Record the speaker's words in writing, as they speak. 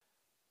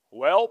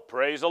Well,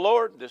 praise the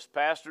Lord. This is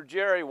Pastor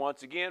Jerry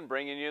once again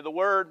bringing you the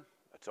Word.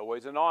 It's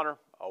always an honor,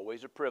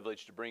 always a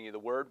privilege to bring you the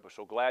Word. We're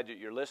so glad that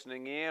you're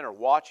listening in or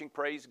watching,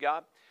 praise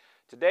God.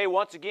 Today,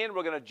 once again,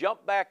 we're going to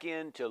jump back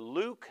into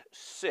Luke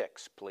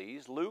 6,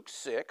 please. Luke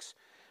 6.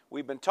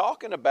 We've been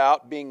talking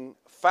about being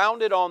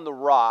founded on the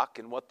rock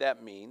and what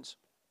that means.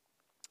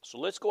 So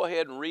let's go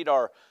ahead and read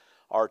our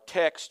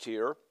text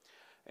here.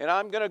 And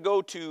I'm going to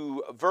go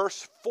to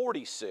verse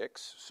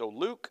 46. So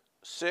Luke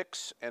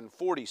 6 and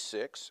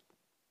 46.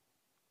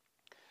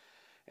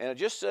 And it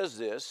just says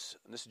this,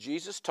 and this is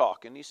Jesus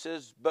talking. He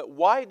says, "But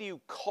why do you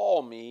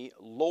call me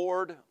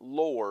Lord,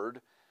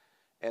 Lord,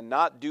 and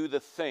not do the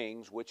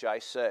things which I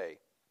say?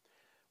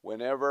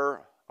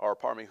 Whoever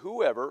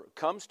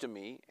comes to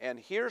me and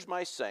hears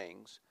my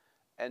sayings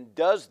and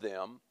does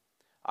them,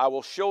 I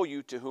will show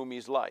you to whom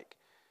he's like.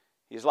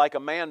 He's like a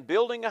man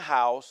building a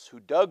house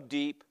who dug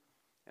deep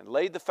and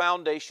laid the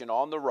foundation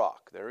on the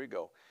rock." There you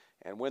go.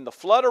 "And when the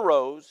flood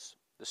arose,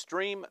 the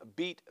stream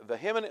beat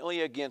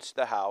vehemently against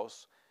the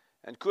house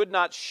and could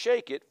not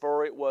shake it,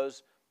 for it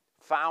was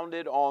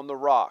founded on the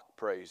rock."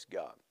 Praise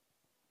God.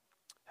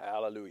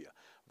 Hallelujah.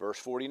 Verse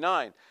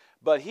 49.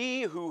 "But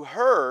he who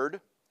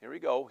heard," here we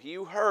go, "he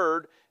who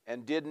heard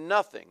and did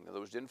nothing," in other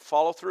words, didn't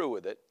follow through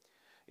with it,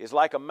 "is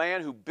like a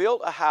man who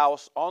built a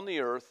house on the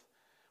earth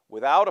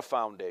without a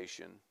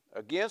foundation,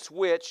 against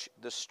which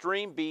the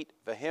stream beat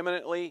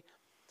vehemently,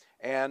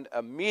 and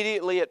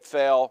immediately it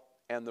fell,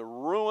 and the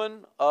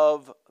ruin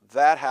of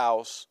that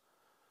house,"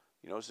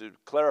 so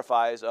it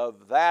clarifies,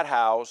 "of that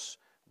house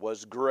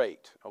was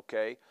great."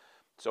 Okay,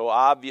 so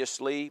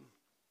obviously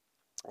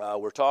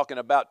we're talking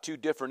about two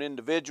different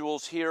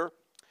individuals here,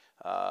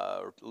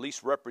 or at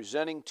least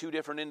representing two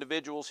different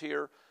individuals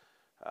here.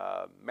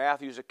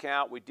 Matthew's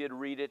account, we did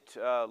read it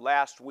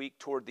last week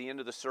toward the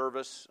end of the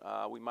service.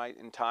 We might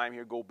in time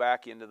here go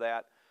back into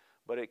that.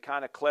 But it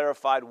kind of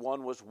clarified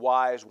one was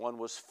wise, one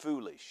was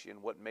foolish.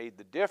 And what made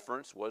the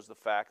difference was the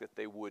fact that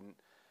they wouldn't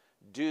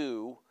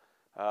do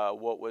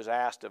what was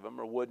asked of them,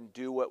 or wouldn't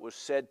do what was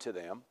said to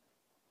them.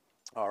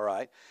 All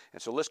right,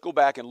 and so let's go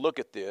back and look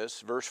at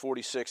this. Verse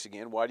 46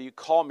 again, "Why do you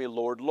call me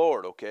Lord,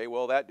 Lord?" Okay,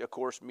 well that of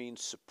course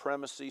means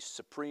supremacy,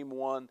 supreme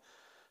one,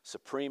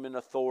 supreme in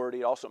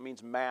authority. It also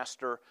means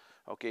master.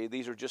 Okay,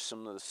 these are just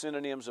some of the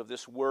synonyms of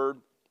this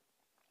word.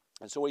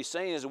 And so what he's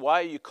saying is,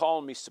 why are you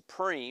calling me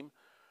supreme?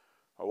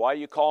 Or why are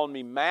you calling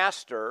me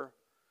master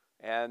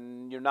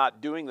and you're not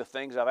doing the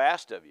things I've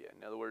asked of you?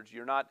 In other words,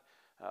 you're not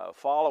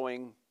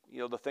following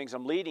the things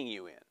I'm leading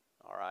you in,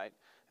 all right?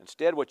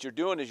 Instead, what you're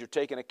doing is you're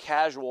taking a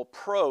casual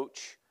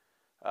approach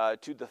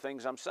to the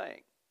things I'm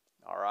saying,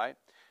 all right?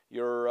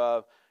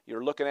 You're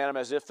looking at them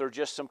as if they're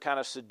just some kind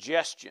of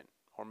suggestion,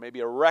 or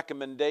maybe a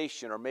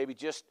recommendation, or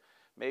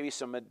maybe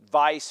some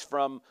advice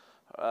from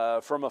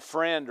a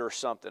friend or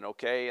something,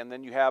 okay? And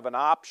then you have an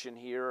option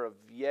here of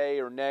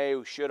yay or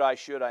nay, should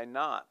I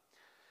not?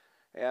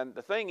 And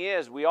the thing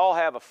is, we all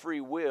have a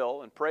free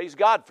will, and praise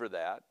God for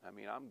that. I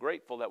mean, I'm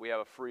grateful that we have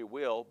a free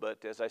will,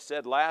 but as I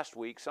said last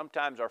week,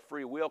 sometimes our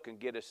free will can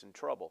get us in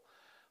trouble,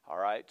 all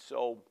right?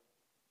 So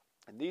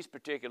in these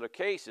particular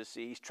cases,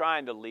 see, he's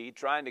trying to lead,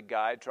 trying to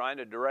guide, trying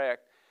to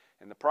direct,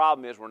 and the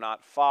problem is we're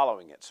not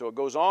following it. So it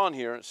goes on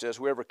here, and it says,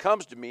 "Whoever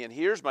comes to me and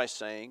hears my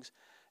sayings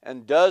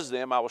and does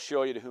them, I will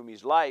show you to whom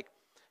he's like.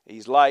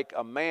 He's like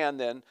a man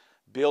then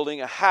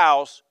building a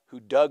house who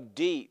dug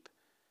deep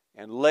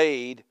and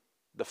laid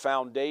the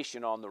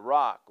foundation on the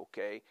rock,"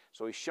 okay?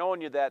 So he's showing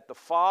you that the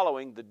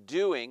following, the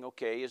doing,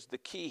 okay, is the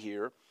key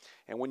here.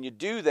 And when you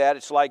do that,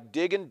 it's like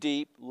digging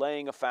deep,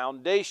 laying a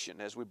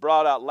foundation. As we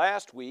brought out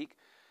last week,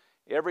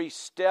 every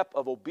step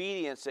of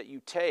obedience that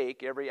you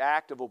take, every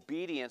act of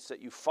obedience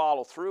that you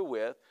follow through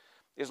with,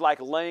 is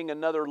like laying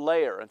another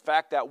layer. In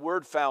fact, that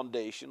word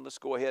foundation, let's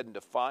go ahead and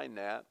define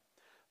that.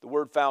 The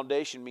word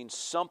foundation means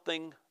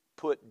something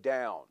put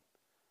down.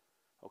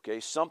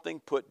 Okay, something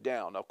put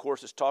down. Now, of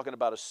course, it's talking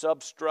about a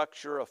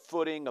substructure, a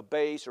footing, a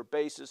base or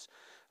basis.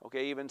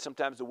 Okay, even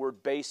sometimes the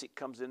word basic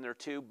comes in there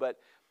too, but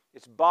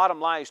its bottom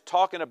line is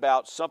talking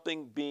about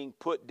something being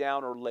put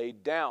down or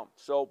laid down.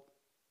 So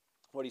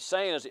what he's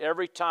saying is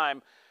every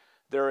time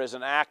there is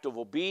an act of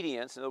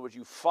obedience, in other words,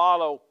 you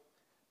follow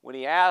when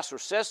he asks or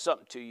says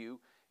something to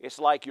you, it's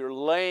like you're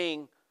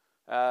laying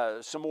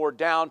some more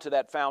down to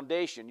that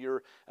foundation.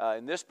 You're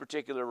in this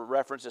particular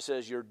reference, it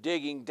says you're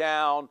digging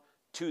down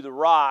to the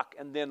rock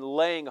and then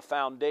laying a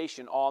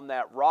foundation on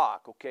that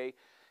rock, okay?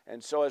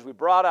 And so as we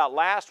brought out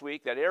last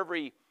week, that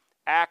every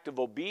act of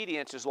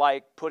obedience is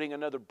like putting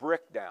another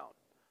brick down,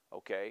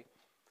 okay?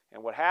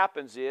 And what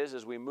happens is,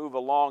 as we move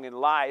along in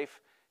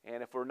life,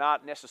 and if we're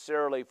not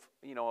necessarily,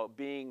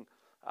 being,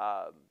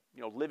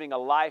 living a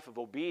life of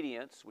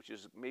obedience, which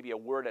is maybe a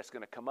word that's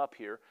going to come up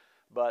here,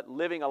 but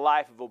living a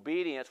life of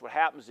obedience, what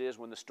happens is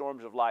when the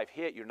storms of life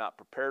hit, you're not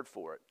prepared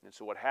for it. And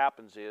so what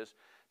happens is,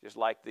 just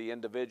like the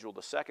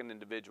second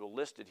individual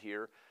listed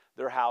here,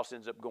 their house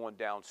ends up going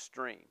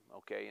downstream,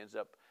 okay? Ends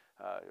up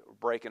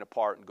breaking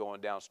apart and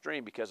going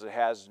downstream because it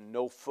has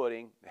no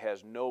footing, it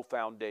has no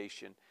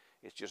foundation.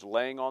 It's just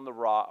laying on the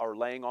rock or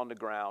laying on the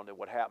ground, and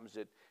what happens,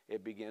 it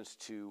it begins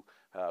to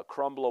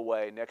crumble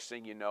away. Next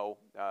thing you know,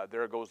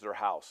 there goes their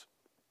house.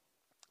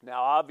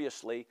 Now,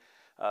 obviously,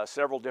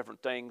 several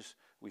different things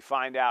we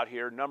find out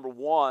here. Number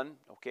one,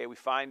 okay, we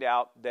find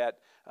out that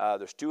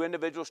there's two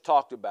individuals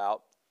talked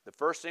about. The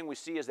first thing we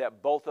see is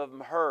that both of them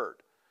heard,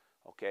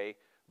 okay?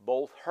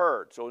 Both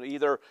heard. So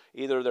either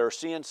they're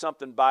seeing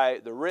something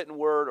by the written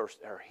word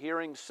or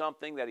hearing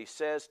something that he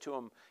says to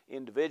them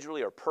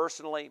individually or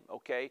personally,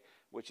 okay,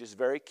 which is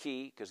very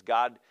key because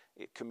God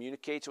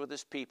communicates with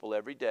his people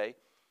every day,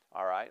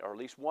 all right, or at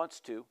least wants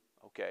to,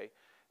 okay?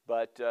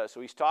 But so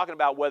he's talking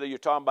about whether you're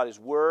talking about his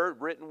word,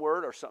 written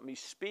word, or something he's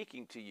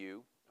speaking to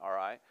you, all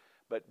right?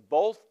 But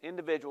both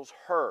individuals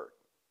heard,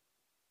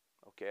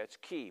 okay, that's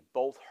key.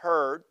 Both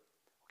heard,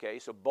 okay,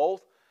 so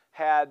both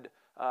had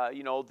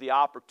the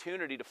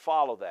opportunity to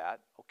follow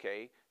that,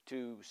 okay,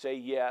 to say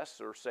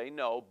yes or say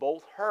no.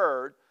 Both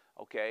heard,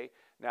 okay.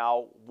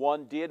 Now,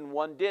 one did and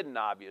one didn't,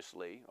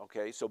 obviously,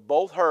 okay. So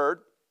both heard.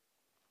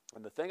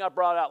 And the thing I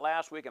brought out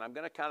last week, and I'm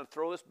going to kind of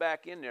throw this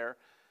back in there,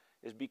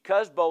 is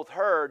because both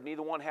heard,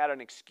 neither one had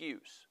an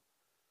excuse.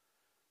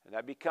 And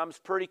that becomes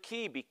pretty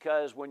key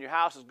because when your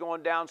house is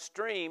going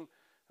downstream,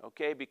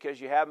 okay, because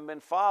you haven't been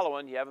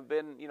following, you haven't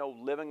been,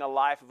 living a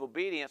life of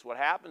obedience, what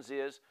happens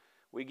is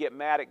we get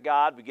mad at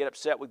God, we get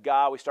upset with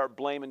God, we start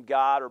blaming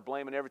God or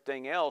blaming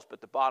everything else,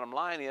 but the bottom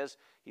line is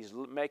he's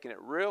making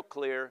it real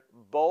clear,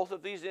 both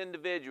of these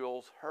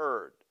individuals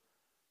heard,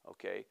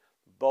 okay?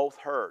 Both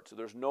heard, so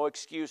there's no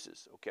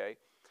excuses, okay?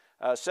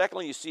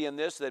 Secondly, you see in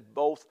this that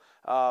both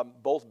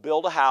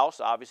build a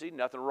house, obviously,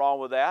 nothing wrong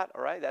with that,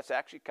 all right? That's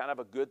actually kind of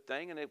a good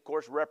thing, and it, of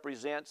course,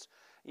 represents,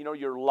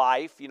 your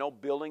life,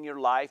 building your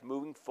life,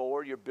 moving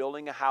forward. You're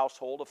building a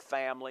household, a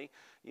family,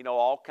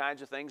 all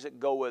kinds of things that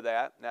go with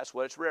that, and that's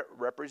what it's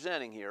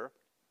representing here,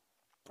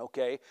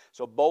 okay?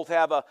 So both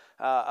have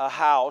a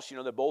house,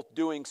 they're both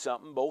doing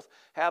something, both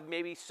have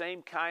maybe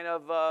same kind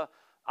of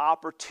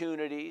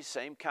opportunities,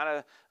 same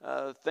kind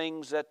of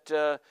things that,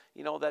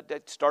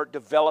 that start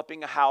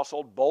developing a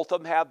household. Both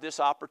of them have this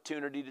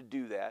opportunity to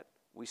do that.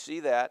 We see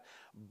that.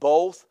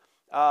 Both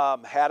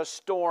had a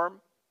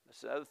storm.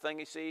 That's the other thing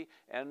you see.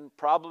 And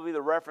probably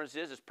the reference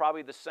is it's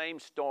probably the same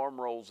storm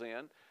rolls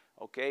in.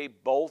 Okay,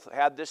 both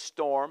had this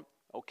storm.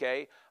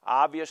 Okay,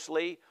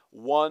 obviously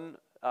one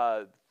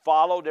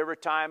followed every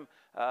time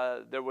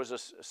there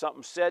was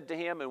something said to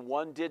him and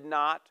one did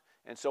not.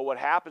 And so what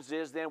happens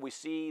is then we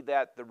see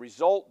that the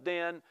result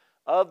then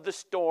of the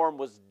storm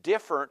was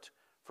different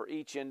for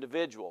each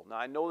individual. Now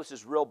I know this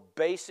is real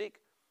basic,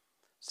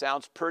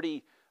 sounds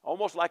pretty,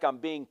 almost like I'm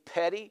being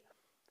petty,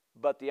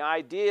 but the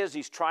idea is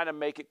he's trying to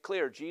make it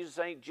clear. Jesus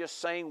ain't just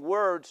saying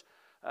words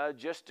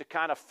just to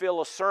kind of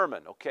fill a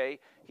sermon, okay?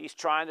 He's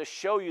trying to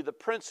show you the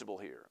principle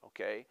here,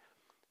 okay?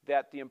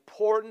 That the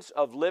importance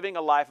of living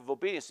a life of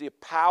obedience, the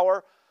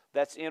power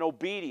that's in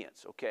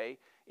obedience, okay?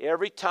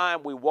 Every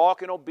time we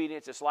walk in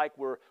obedience, it's like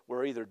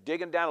we're either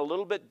digging down a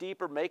little bit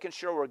deeper, making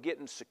sure we're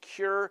getting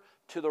secure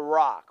to the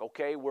rock,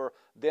 okay? We're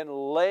then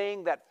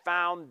laying that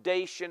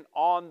foundation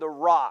on the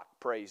rock,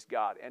 praise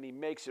God. And he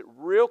makes it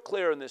real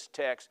clear in this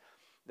text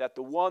that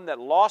the one that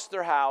lost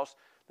their house,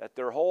 that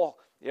their whole,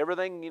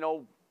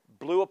 everything,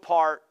 blew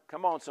apart,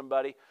 come on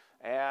somebody,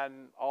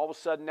 and all of a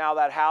sudden now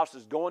that house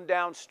is going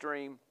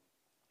downstream,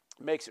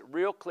 makes it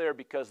real clear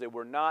because they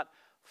were not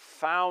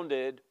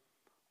founded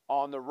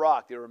on the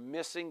rock. They were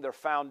missing their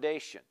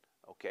foundation,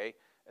 okay?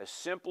 As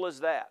simple as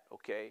that,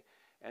 okay?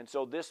 And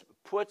so this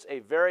puts a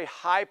very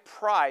high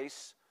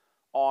price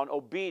on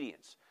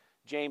obedience.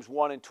 James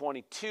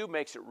 1:22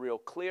 makes it real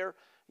clear,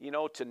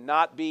 to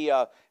not be,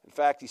 in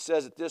fact, he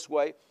says it this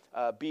way,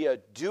 be a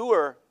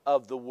doer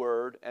of the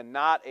word and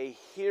not a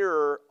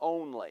hearer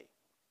only,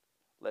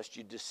 lest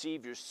you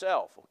deceive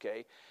yourself,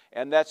 okay?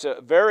 And that's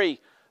a very,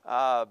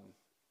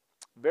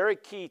 very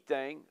key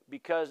thing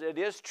because it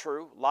is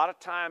true. A lot of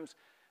times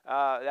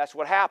that's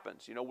what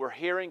happens. We're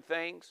hearing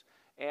things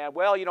and,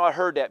 well, I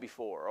heard that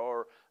before.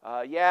 Or,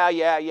 yeah,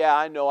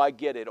 I know, I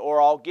get it. Or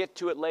I'll get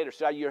to it later.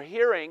 So you're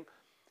hearing,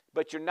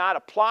 but you're not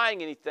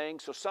applying anything,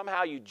 so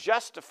somehow you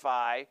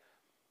justify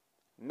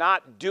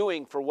not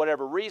doing for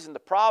whatever reason. The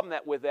problem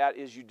with that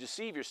is you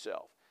deceive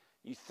yourself.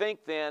 You think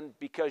then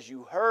because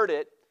you heard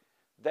it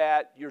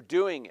that you're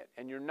doing it,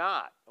 and you're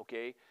not,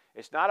 okay?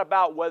 It's not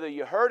about whether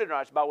you heard it or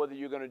not. It's about whether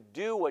you're going to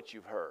do what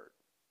you've heard,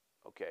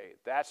 okay?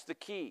 That's the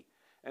key.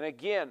 And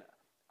again,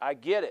 I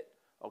get it,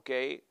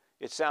 okay?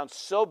 It sounds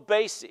so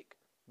basic,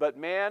 but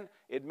man,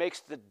 it makes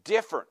the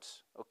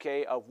difference,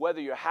 okay, of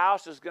whether your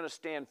house is going to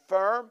stand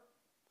firm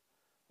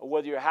or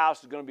whether your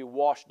house is going to be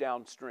washed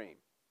downstream,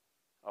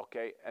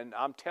 okay? And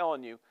I'm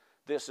telling you,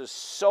 this is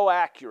so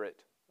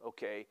accurate,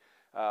 okay,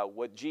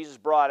 what Jesus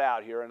brought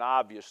out here, and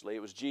obviously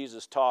it was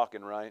Jesus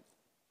talking, right?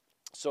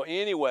 So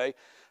anyway,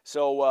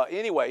 so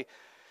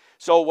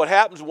what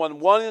happens when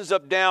one ends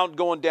up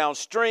going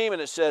downstream,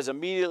 and it says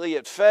immediately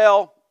it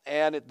fell,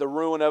 and the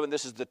ruin of it, and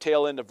this is the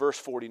tail end of verse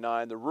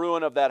 49, the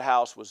ruin of that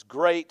house was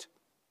great.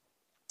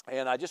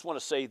 And I just want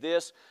to say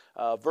this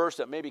verse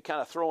that maybe kind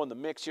of throw in the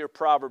mix here,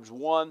 Proverbs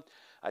 1.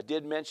 I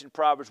did mention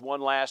Proverbs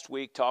 1 last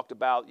week, talked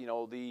about,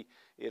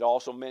 it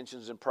also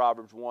mentions in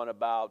Proverbs 1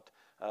 about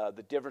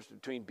the difference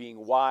between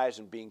being wise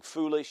and being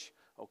foolish.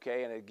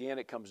 Okay, and again,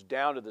 it comes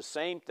down to the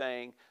same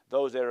thing.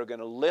 Those that are going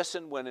to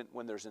listen when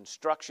there's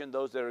instruction,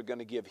 those that are going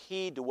to give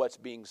heed to what's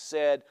being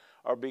said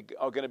are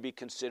going to be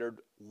considered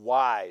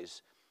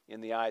wise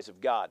in the eyes of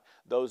God.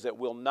 Those that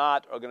will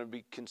not are going to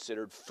be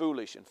considered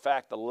foolish. In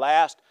fact, the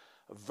last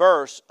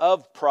verse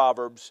of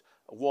Proverbs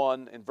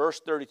 1, in verse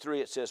 33,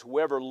 it says,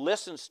 "Whoever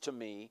listens to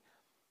me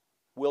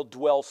will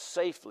dwell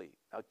safely."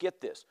 Now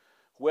get this.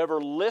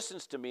 Whoever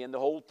listens to me, and the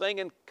whole thing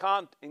in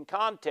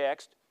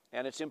context,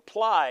 and it's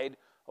implied,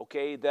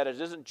 okay, that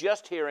it isn't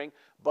just hearing,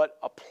 but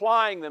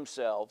applying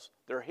themselves.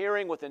 They're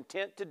hearing with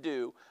intent to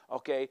do,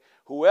 okay.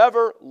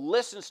 Whoever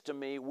listens to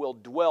me will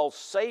dwell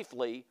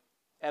safely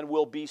and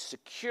will be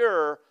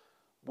secure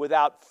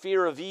without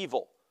fear of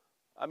evil.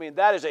 I mean,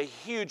 that is a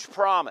huge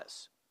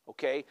promise,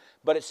 okay.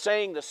 But it's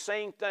saying the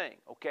same thing,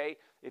 okay.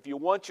 If you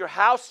want your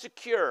house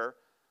secure,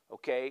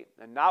 okay,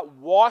 and not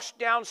washed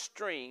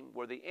downstream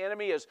where the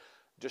enemy is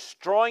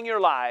destroying your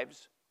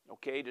lives,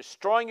 okay,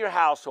 destroying your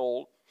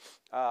household,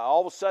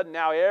 all of a sudden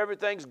now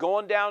everything's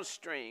going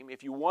downstream.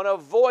 If you want to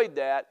avoid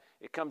that,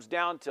 it comes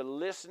down to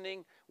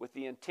listening with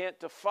the intent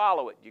to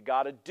follow it. You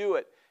got to do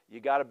it. You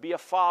got to be a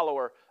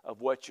follower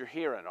of what you're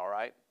hearing, all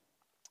right?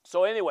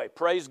 So anyway,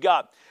 praise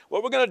God.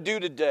 What we're going to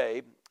do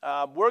today,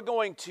 we're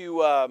going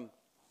to,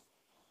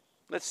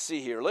 let's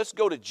see here. Let's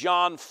go to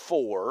John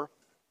 4,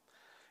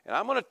 and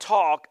I'm going to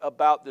talk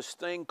about this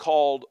thing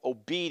called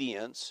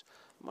obedience.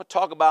 I'm going to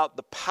talk about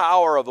the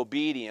power of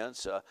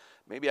obedience.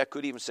 Maybe I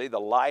could even say the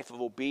life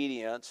of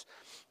obedience.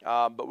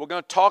 But we're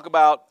going to talk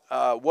about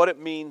what it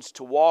means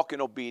to walk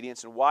in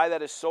obedience and why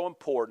that is so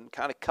important,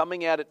 kind of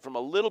coming at it from a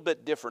little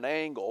bit different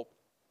angle.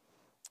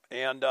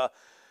 And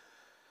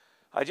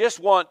I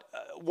just want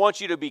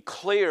you to be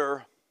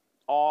clear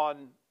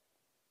on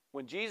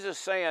when Jesus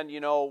is saying,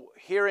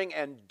 hearing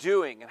and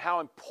doing and how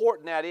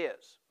important that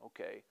is,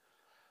 okay?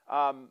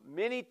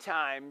 Many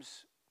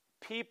times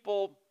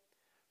people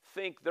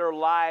think their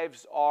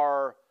lives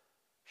are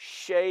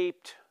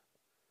shaped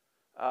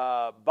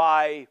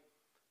by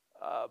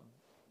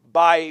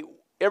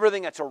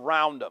everything that's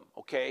around them,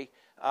 okay?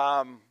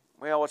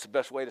 What's the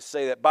best way to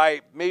say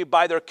that? Maybe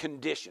by their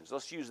conditions.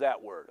 Let's use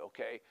that word,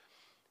 okay?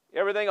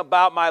 Everything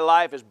about my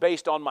life is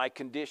based on my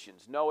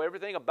conditions. No,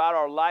 everything about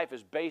our life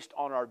is based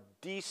on our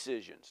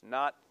decisions,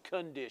 not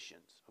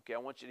conditions. Okay, I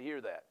want you to hear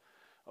that.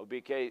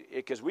 Okay,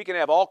 because we can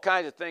have all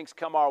kinds of things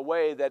come our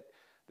way that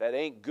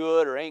ain't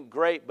good or ain't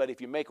great, but if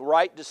you make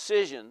right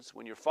decisions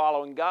when you're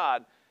following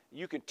God,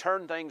 you can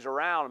turn things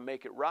around and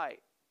make it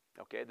right.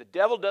 Okay, the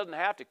devil doesn't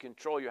have to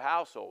control your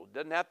household,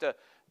 doesn't have to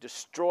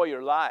destroy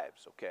your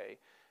lives, okay?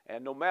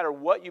 And no matter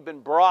what you've been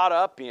brought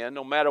up in,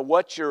 no matter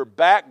what your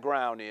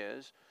background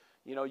is,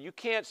 you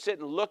can't sit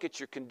and look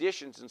at your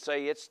conditions and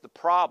say it's the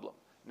problem.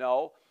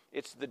 No,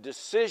 it's the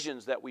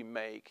decisions that we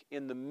make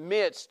in the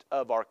midst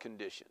of our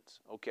conditions,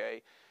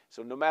 okay?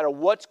 So no matter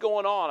what's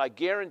going on, I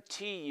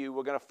guarantee you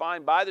we're going to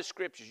find by the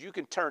Scriptures you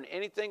can turn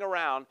anything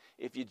around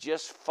if you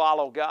just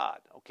follow God,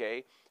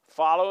 okay?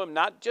 Follow Him,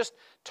 not just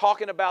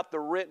talking about the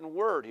written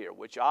word here,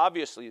 which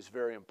obviously is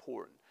very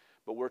important,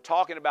 but we're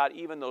talking about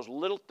even those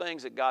little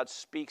things that God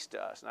speaks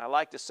to us. And I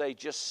like to say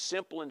just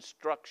simple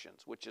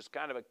instructions, which is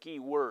kind of a key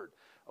word,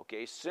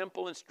 okay?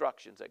 Simple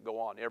instructions that go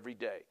on every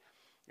day.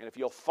 And if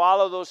you'll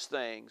follow those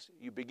things,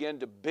 you begin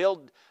to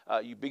build,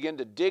 you begin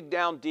to dig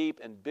down deep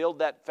and build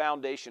that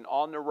foundation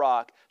on the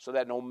rock so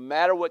that no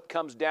matter what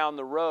comes down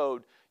the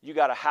road, you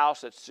got a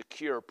house that's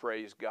secure,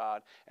 praise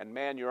God. And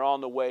man, you're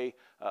on the way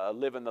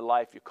living the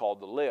life you're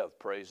called to live,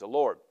 praise the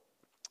Lord.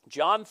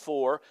 John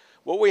 4,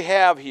 what we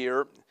have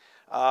here,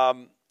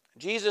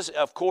 Jesus,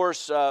 of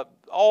course,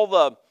 all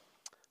the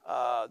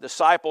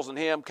disciples and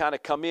him kind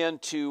of come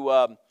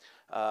into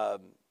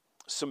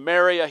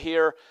Samaria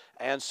here.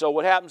 And so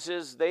what happens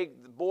is the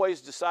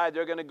boys decide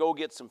they're going to go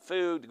get some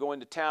food, go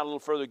into town a little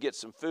further, get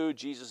some food.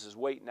 Jesus is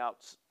waiting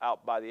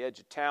out by the edge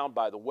of town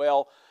by the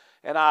well.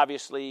 And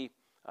obviously,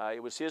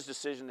 it was his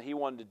decision that he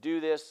wanted to do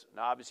this. And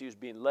obviously, he was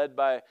being led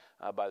by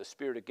the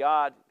Spirit of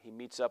God. He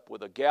meets up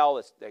with a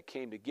gal that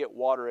came to get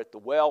water at the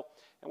well.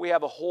 And we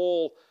have a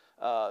whole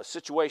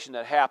situation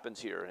that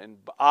happens here. And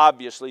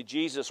obviously,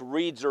 Jesus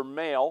reads her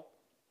mail.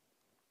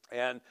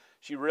 And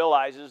she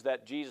realizes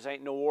that Jesus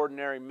ain't no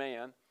ordinary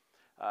man.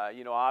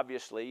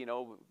 Obviously,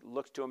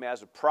 looks to him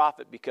as a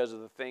prophet because of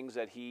the things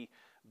that he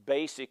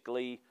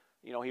basically,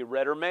 he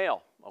read her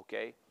mail,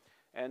 okay?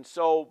 And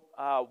so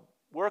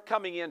we're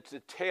coming into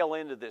the tail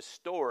end of this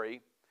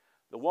story.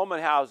 The woman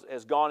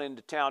has gone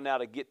into town now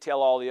to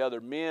tell all the other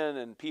men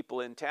and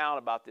people in town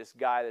about this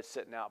guy that's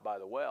sitting out by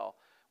the well.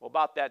 Well,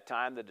 about that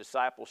time, the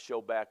disciples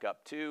show back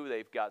up too.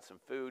 They've got some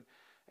food.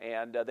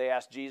 And they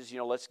ask Jesus,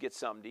 let's get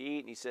something to eat.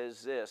 And he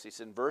says this. He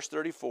said in verse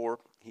 34,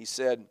 he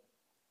said,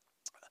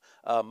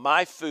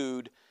 my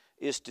food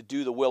is to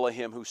do the will of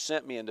him who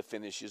sent me and to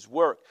finish his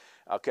work.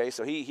 Okay,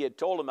 so he had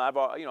told them, I've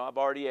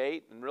already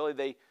ate. And really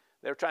they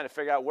were trying to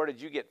figure out where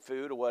did you get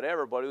food or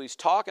whatever. But what he's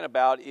talking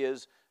about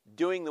is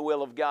doing the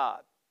will of God.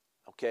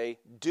 okay?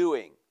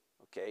 Doing,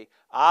 okay?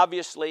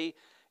 Obviously,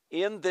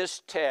 in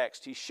this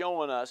text, he's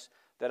showing us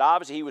that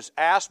obviously he was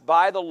asked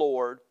by the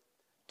Lord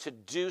to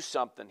do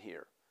something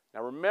here.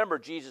 Now remember,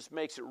 Jesus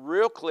makes it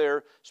real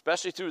clear,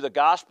 especially through the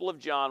Gospel of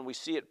John. We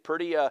see it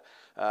pretty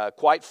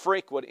quite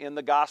frequent in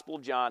the Gospel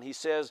of John. He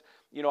says,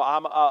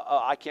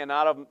 I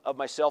cannot of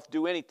myself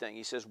do anything.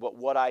 He says, but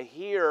what I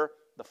hear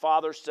the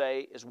Father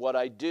say is what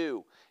I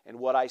do, and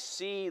what I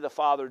see the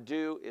Father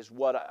do is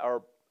what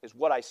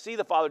I see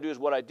the Father do is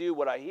what I do.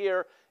 What I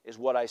hear is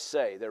what I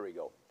say. There we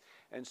go.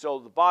 And so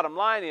the bottom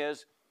line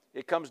is,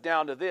 it comes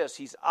down to this.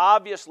 He's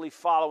obviously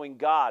following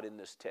God in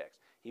this text.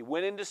 He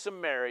went into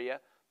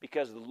Samaria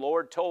because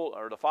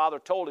the Father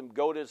told him,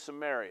 go to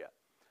Samaria.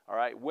 All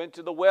right, went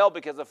to the well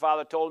because the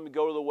Father told him to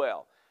go to the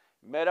well.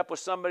 Met up with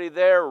somebody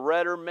there,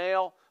 red or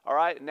male. All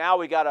right, now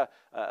we got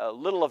a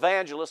little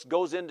evangelist,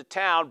 goes into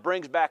town,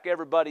 brings back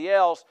everybody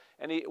else,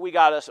 and we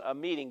got us a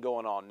meeting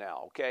going on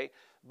now, okay?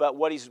 But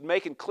what he's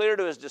making clear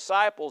to his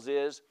disciples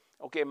is,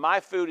 okay, my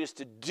food is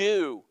to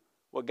do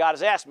what God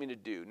has asked me to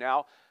do.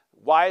 Now,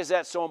 why is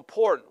that so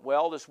important?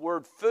 Well, this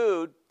word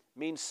food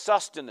means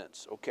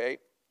sustenance, okay?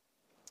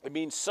 It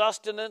means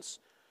sustenance,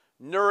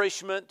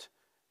 nourishment.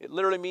 It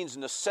literally means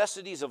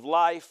necessities of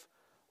life,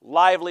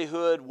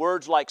 livelihood,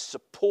 words like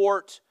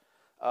support,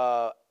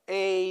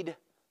 aid,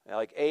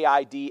 like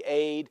A-I-D,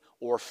 aid,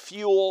 or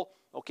fuel.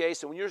 Okay,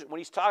 so when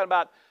he's talking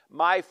about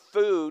my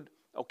food,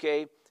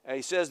 okay, and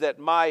he says that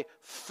my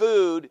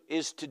food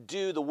is to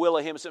do the will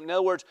of Him. So in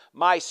other words,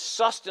 my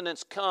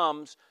sustenance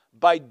comes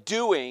by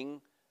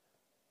doing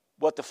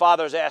what the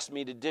Father has asked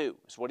me to do.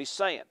 That's what he's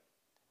saying.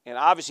 And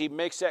obviously he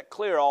makes that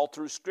clear all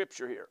through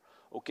Scripture here,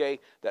 okay,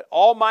 that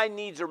all my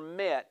needs are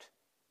met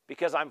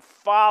because I'm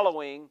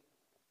following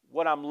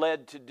what I'm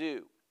led to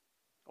do.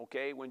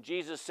 Okay, when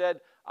Jesus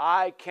said,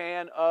 I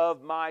can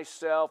of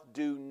myself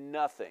do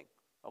nothing.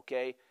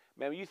 Okay,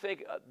 man, you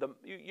think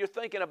you're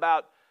thinking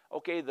about,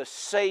 okay, the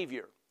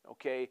Savior,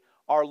 okay,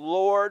 our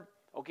Lord,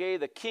 okay,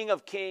 the King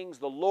of Kings,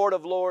 the Lord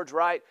of Lords,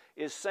 right,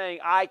 is saying,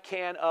 I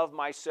can of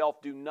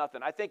myself do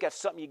nothing. I think that's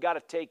something you got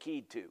to take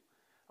heed to.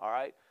 All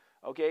right,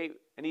 okay,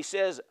 and he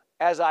says,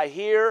 as I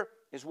hear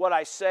is what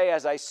I say,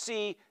 as I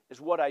see is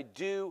what I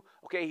do.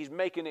 Okay, he's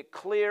making it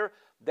clear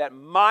that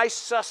my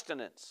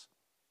sustenance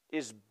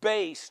is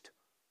based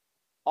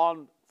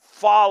on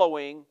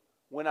following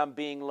when I'm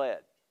being led.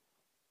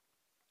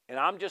 And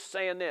I'm just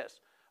saying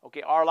this,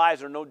 okay, our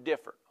lives are no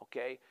different,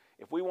 okay?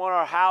 If we want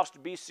our house to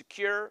be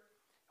secure,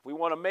 if we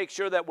want to make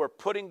sure that we're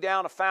putting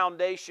down a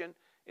foundation,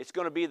 it's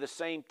going to be the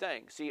same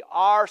thing. See,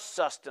 our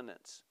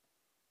sustenance,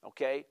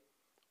 okay,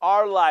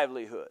 our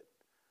livelihood.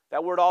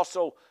 That word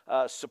also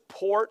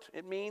support,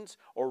 it means,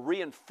 or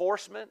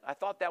reinforcement. I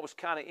thought that was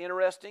kind of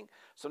interesting.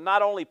 So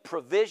not only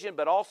provision,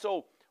 but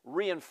also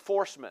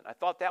reinforcement. I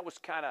thought that was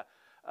kind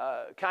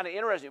of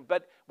interesting.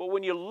 But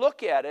when you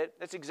look at it,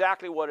 that's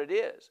exactly what it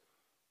is.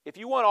 If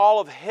you want all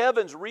of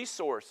heaven's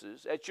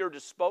resources at your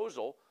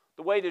disposal,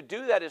 the way to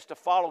do that is to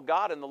follow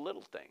God in the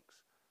little things.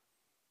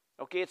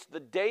 Okay, it's the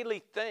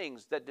daily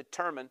things that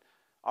determine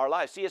our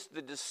lives. See, it's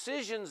the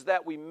decisions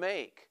that we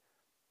make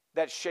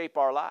that shape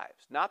our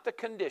lives, not the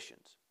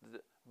conditions,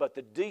 but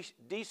the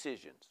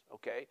decisions,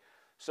 okay?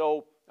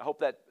 So I hope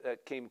that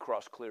came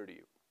across clear to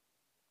you.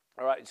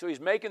 All right, so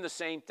he's making the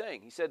same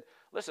thing. He said,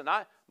 listen,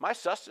 my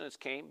sustenance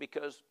came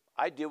because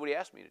I did what he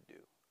asked me to do,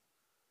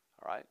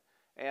 all right?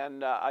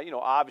 And,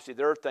 obviously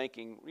they're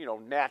thinking,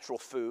 natural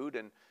food,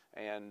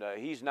 and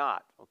he's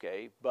not,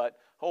 okay? But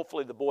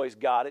hopefully the boys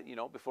got it,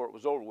 before it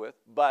was over with.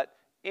 But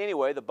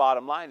anyway, the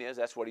bottom line is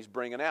that's what he's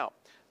bringing out.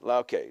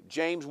 Okay,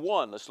 James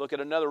 1. Let's look at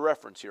another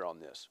reference here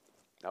on this.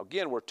 Now,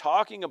 again, we're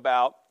talking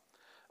about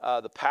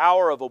the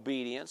power of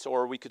obedience,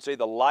 or we could say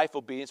the life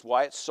obedience,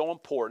 why it's so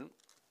important.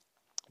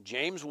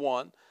 James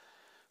 1,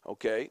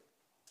 okay.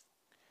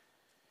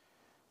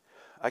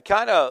 I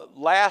kind of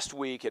last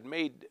week had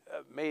made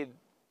a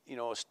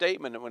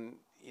statement when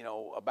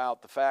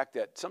about the fact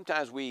that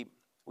sometimes we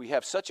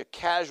have such a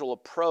casual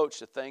approach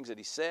to things that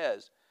he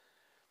says,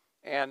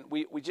 and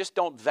we just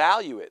don't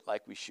value it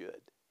like we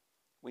should.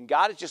 When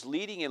God is just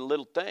leading in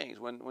little things,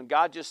 when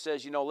God just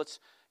says, let's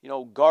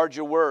guard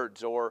your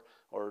words, or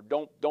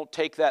don't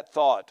take that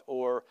thought,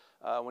 or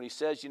when he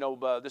says, this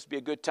would be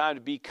a good time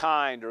to be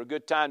kind, or a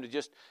good time to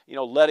just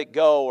let it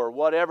go, or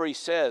whatever he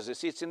says.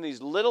 It's in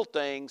these little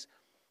things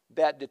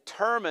that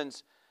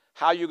determines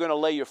how you're going to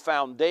lay your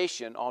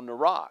foundation on the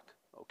rock,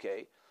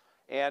 okay?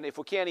 And if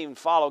we can't even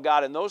follow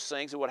God in those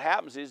things, then what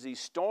happens is these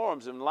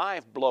storms in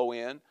life blow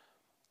in,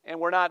 and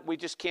we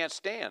just can't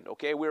stand,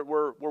 okay?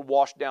 We're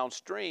washed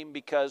downstream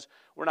because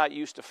we're not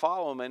used to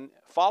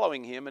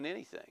following him in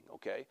anything,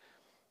 okay?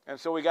 And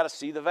so we got to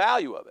see the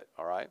value of it,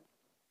 all right?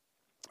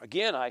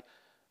 Again,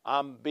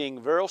 I'm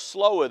being very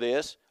slow with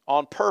this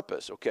on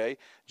purpose, okay?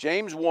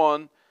 James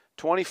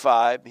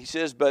 1:25, he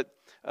says, but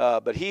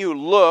he who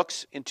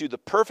looks into the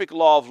perfect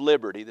law of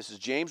liberty, this is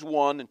James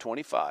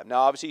 1:25.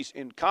 Now, obviously,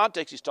 in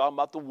context, he's talking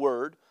about the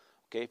Word.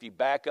 Okay, if you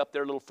back up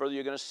there a little further,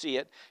 you're going to see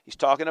it. He's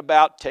talking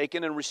about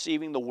taking and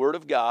receiving the Word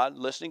of God,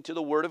 listening to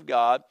the Word of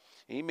God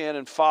amen,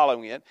 and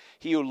following it.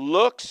 He who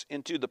looks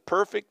into the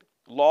perfect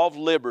law of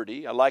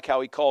liberty, I like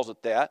how he calls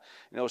it that,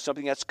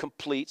 something that's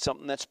complete,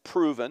 something that's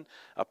proven,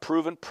 a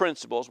proven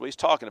principle is what he's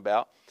talking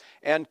about,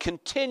 and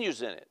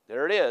continues in it.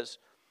 There it is.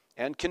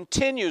 And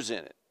continues in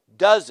it.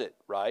 Does it,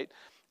 right?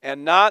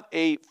 And not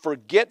a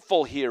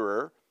forgetful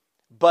hearer,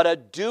 but a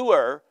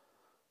doer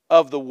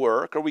of the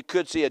work, or we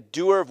could say a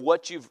doer of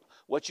what you've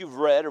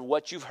read or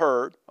what you've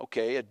heard,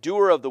 okay, a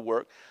doer of the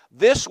work.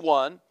 This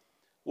one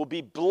will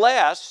be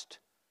blessed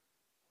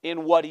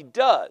in what he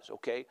does,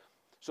 okay?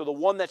 So the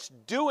one that's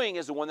doing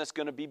is the one that's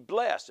going to be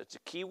blessed. It's a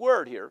key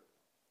word here.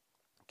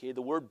 Okay,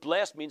 the word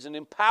blessed means an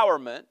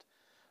empowerment.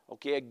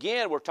 Okay,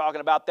 again, we're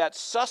talking about that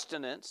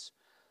sustenance,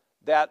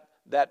 that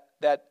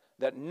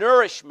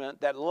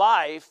nourishment, that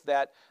life,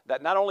 that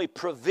not only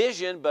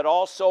provision, but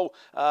also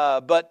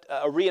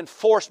a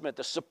reinforcement,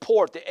 the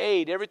support, the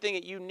aid, everything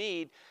that you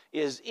need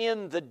is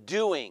in the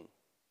doing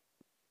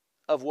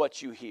of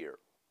what you hear.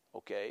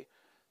 Okay,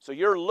 so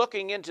you're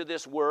looking into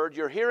this word,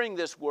 you're hearing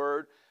this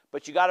word,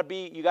 but you got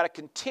to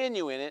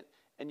continue in it,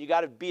 and you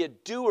got to be a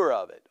doer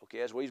of it. Okay,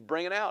 that's what he's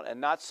bringing out,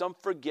 and not some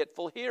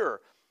forgetful hearer,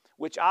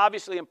 which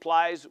obviously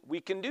implies we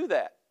can do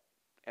that,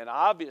 and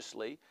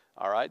obviously,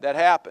 all right, that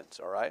happens.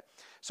 All right,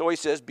 so he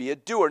says, be a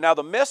doer. Now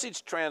the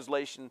Message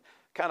translation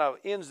kind of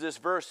ends this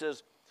verse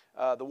as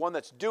the one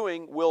that's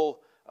doing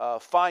will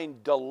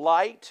find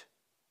delight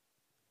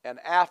and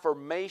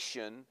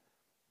affirmation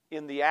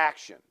in the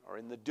action or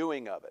in the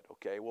doing of it.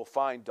 Okay, we'll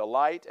find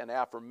delight and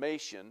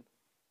affirmation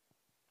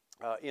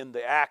in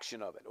the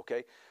action of it,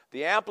 okay?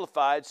 The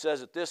Amplified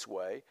says it this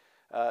way.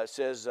 It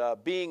says,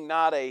 being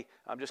not a,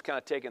 I'm just kind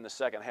of taking the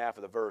second half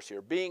of the verse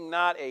here, being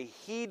not a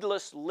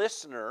heedless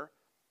listener,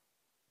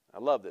 I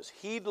love this,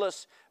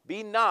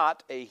 be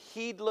not a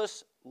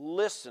heedless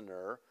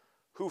listener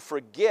who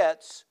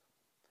forgets,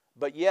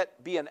 but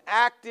yet be an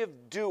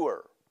active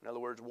doer. In other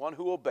words, one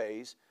who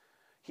obeys.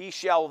 He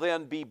shall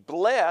then be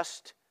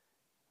blessed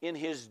in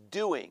his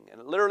doing.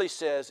 And it literally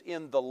says,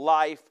 in the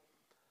life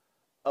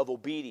of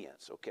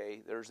obedience,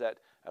 okay? There's that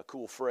a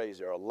cool phrase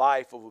there, a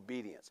life of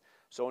obedience.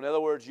 So in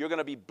other words, you're going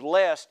to be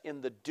blessed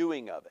in the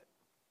doing of it.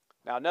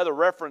 Now another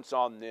reference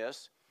on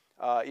this,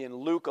 in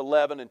Luke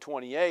 11 and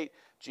 28,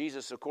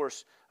 Jesus, of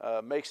course,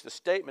 makes the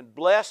statement,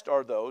 blessed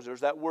are those, there's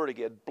that word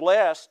again,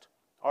 blessed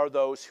are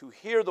those who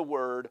hear the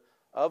word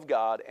of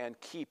God and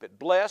keep it.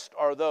 Blessed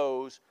are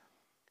those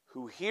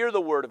who hear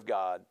the word of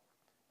God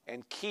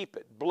and keep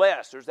it.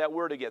 Blessed, there's that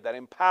word again, that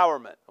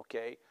empowerment,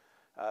 okay?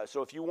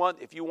 So if you want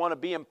to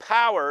be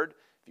empowered,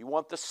 if you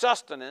want the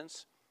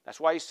sustenance, that's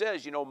why he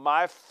says,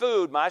 my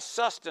food, my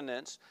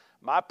sustenance,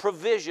 my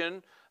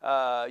provision,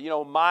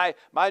 my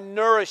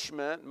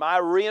nourishment, my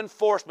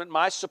reinforcement,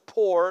 my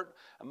support,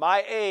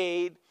 my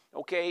aid,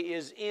 okay,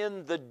 is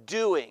in the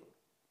doing.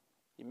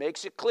 He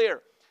makes it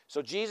clear.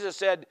 So Jesus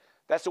said,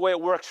 that's the way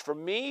it works for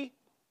me,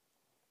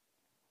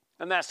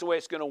 and that's the way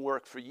it's going to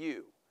work for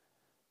you.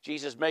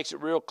 Jesus makes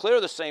it real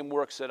clear, the same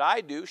works that I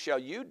do shall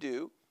you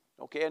do.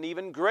 Okay, and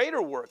even greater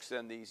works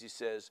than these, he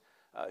says,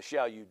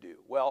 shall you do.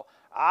 Well,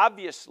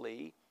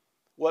 obviously,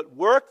 what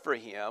worked for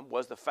him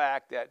was the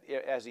fact that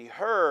as he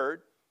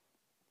heard,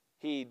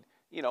 he'd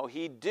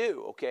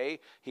do, okay?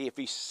 If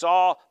he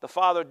saw the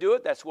Father do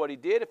it, that's what he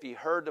did. If he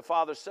heard the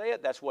Father say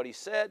it, that's what he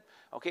said.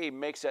 Okay, he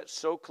makes that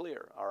so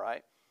clear, all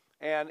right?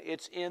 And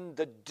it's in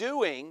the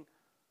doing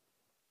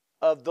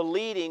of the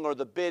leading or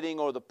the bidding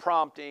or the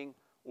prompting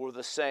or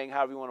the saying,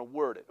 however you want to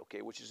word it,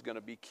 okay, which is going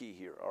to be key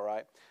here, all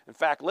right? In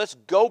fact, let's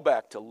go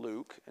back to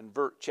Luke and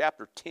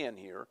chapter 10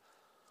 here.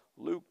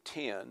 Luke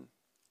 10.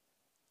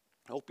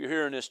 I hope you're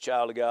hearing this,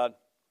 child of God.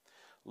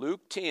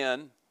 Luke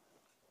 10,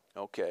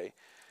 okay.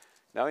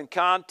 Now in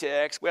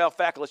context, well, in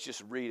fact, let's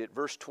just read it.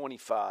 Verse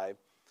 25,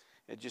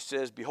 it just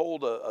says,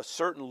 behold, a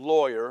certain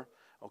lawyer,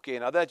 okay,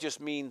 now that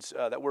just means,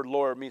 that word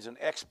lawyer means an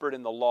expert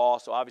in the law,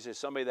 so obviously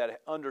somebody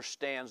that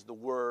understands the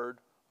word,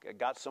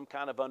 got some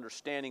kind of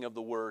understanding of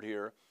the word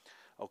here,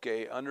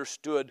 okay,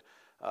 understood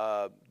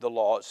the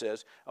law, it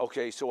says.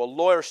 Okay, so a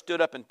lawyer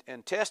stood up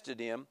and tested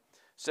him,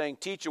 saying,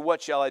 teacher,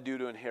 what shall I do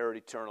to inherit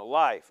eternal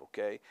life?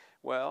 Okay,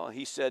 well,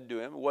 he said to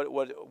him,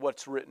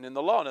 what's written in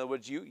the law? In other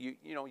words,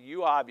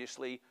 you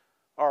obviously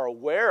are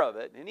aware of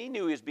it, and he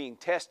knew he was being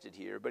tested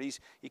here, but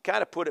he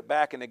kind of put it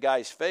back in the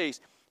guy's face.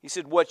 He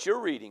said, what's your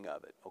reading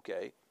of it?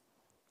 Okay,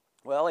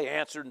 well, he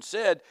answered and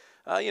said,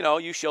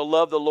 you shall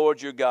love the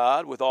Lord your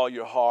God with all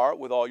your heart,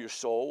 with all your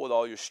soul, with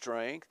all your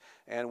strength,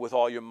 and with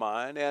all your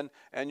mind,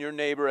 and your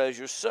neighbor as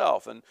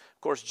yourself. And,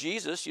 of course,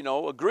 Jesus,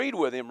 agreed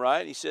with him,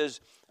 right? He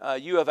says,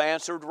 you have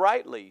answered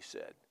rightly, he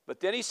said. But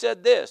then he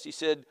said this. He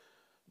said,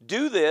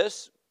 do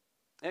this,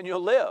 and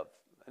you'll live.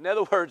 In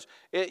other words,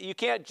 you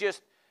can't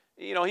just,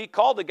 he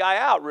called the guy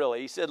out,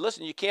 really. He said,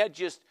 listen, you can't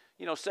just,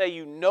 say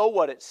you know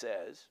what it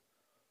says.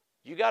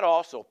 You got to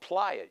also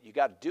apply it. You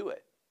got to do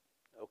it.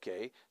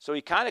 Okay, so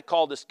he kind of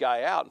called this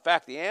guy out. In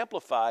fact, the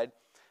Amplified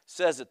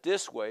says it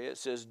this way. It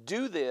says,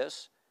 do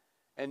this,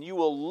 and you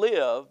will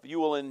live, you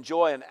will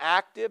enjoy an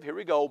active, here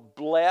we go,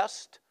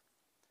 blessed,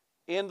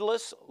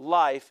 endless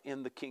life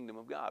in the kingdom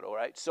of God, all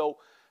right? So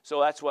So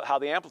that's how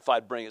the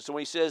Amplified brings it. So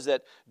when he says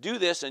that, do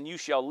this and you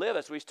shall live,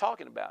 that's what he's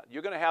talking about.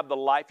 You're going to have the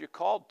life you're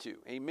called to.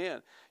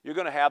 Amen. You're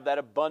going to have that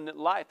abundant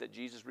life that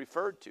Jesus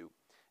referred to.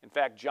 In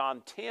fact,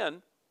 John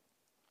 10,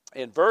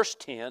 in verse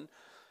 10,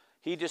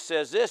 he just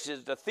says this,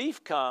 is the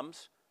thief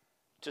comes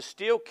to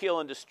steal, kill,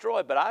 and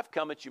destroy, but I've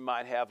come that you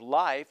might have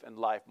life and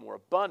life more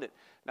abundant.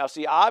 Now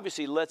see,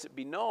 obviously lets it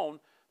be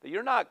known that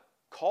you're not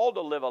called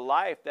to live a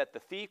life that the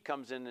thief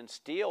comes in and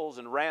steals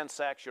and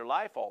ransacks your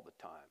life all the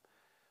time.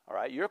 All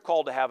right, you're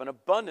called to have an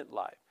abundant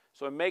life.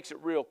 So it makes it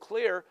real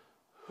clear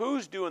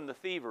who's doing the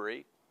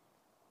thievery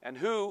and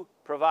who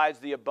provides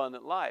the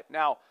abundant life.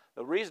 Now,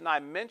 the reason I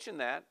mention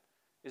that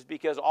is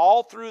because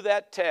all through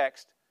that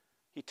text,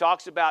 he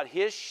talks about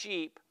his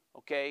sheep,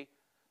 okay,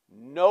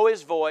 know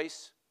his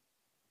voice,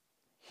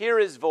 hear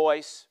his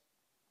voice,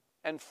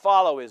 and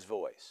follow his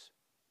voice.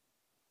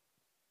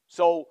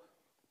 So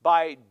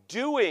by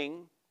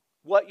doing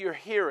what you're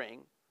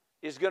hearing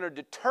is going to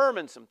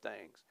determine some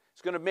things.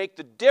 It's going to make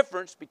the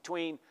difference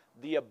between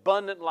the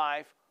abundant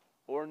life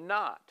or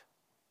not.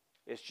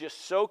 It's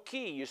just so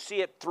key. You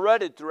see it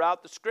threaded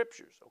throughout the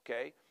Scriptures,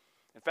 okay?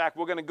 In fact,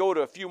 we're going to go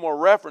to a few more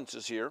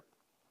references here.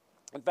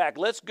 In fact,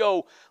 let's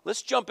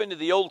jump into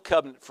the Old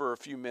Covenant for a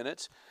few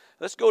minutes.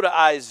 Let's go to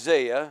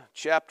Isaiah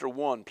chapter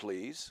 1,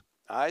 please.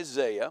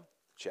 Isaiah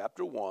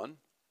chapter 1.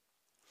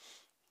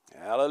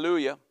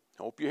 Hallelujah.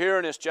 Hope you're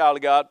hearing this, child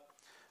of God.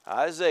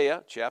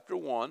 Isaiah chapter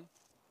 1.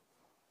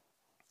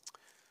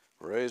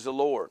 Praise the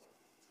Lord.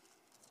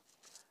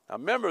 Now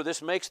remember,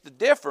 this makes the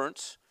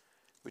difference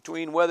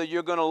between whether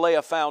you're going to lay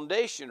a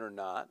foundation or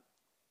not.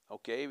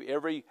 Okay,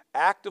 every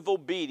act of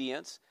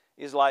obedience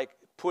is like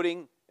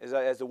putting,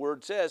 as the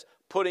word says,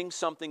 putting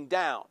something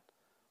down.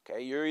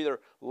 Okay, you're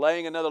either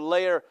laying another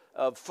layer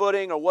of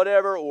footing or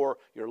whatever, or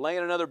you're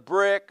laying another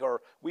brick,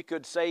 or we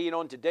could say,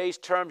 in today's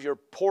terms, you're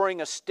pouring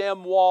a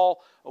stem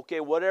wall, okay,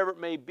 whatever it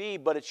may be,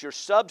 but it's your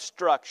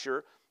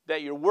substructure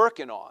that you're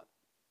working on.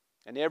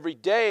 And every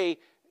day,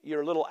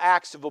 your little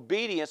acts of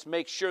obedience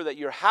make sure that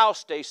your house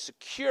stays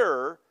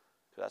secure.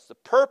 That's the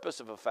purpose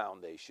of a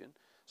foundation.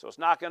 So it's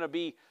not going to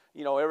be,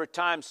 every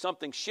time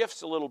something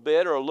shifts a little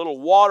bit or a little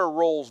water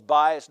rolls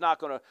by, it's not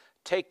going to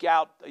take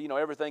out,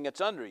 everything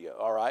that's under you,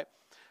 all right?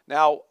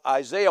 Now,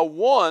 Isaiah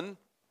 1,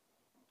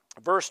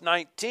 verse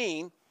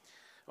 19,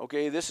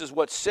 okay, this is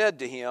what's said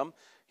to him.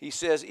 He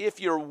says, if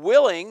you're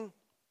willing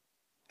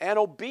and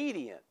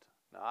obedient.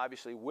 Now,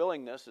 obviously,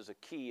 willingness is a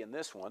key in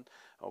this one,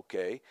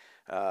 okay?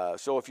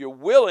 So if you're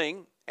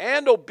willing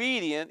and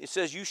obedient, it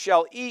says, you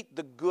shall eat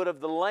the good of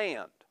the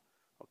land,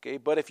 okay?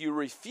 But if you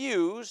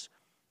refuse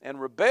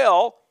and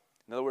rebel,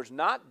 in other words,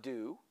 not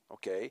do,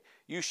 okay,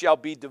 you shall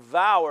be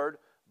devoured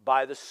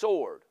by the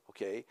sword,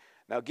 okay?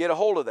 Now get a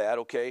hold of that,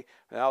 okay?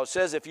 Now it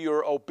says if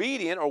you're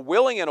obedient or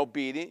willing and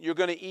obedient, you're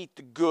going to eat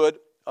the good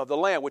of the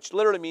land, which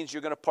literally means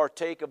you're going to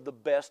partake of the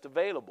best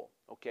available,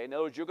 okay? In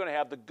other words, you're going to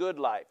have the good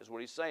life, is what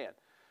he's saying,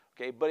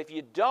 okay? But if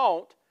you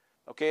don't,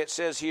 okay, it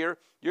says here,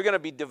 you're going to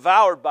be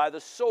devoured by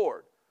the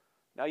sword.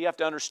 Now you have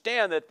to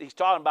understand that he's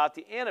talking about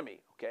the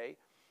enemy, okay?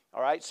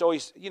 All right, so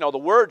he's, the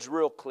word's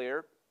real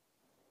clear.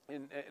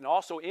 And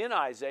also in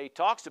Isaiah, he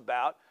talks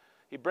about,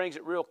 he brings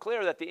it real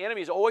clear that the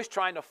enemy is always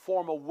trying to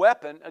form a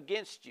weapon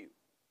against you.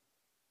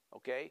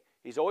 Okay?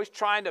 He's always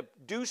trying to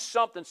do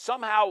something,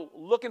 somehow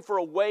looking for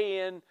a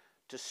way in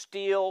to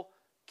steal,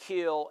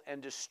 kill,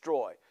 and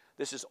destroy.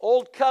 This is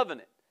Old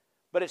Covenant,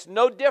 but it's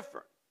no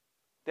different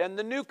than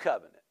the New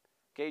Covenant.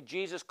 Okay?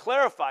 Jesus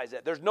clarifies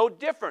that. There's no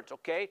difference,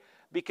 okay?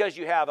 Because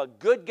you have a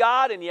good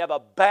God and you have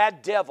a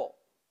bad devil.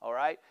 All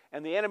right?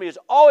 And the enemy is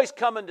always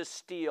coming to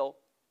steal,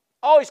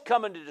 always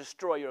coming to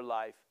destroy your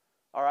life.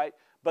 All right?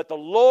 But the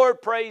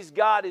Lord, praise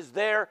God, is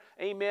there.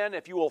 Amen.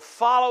 If you will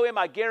follow Him,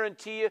 I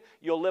guarantee you,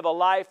 you'll live a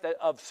life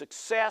of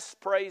success,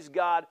 praise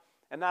God,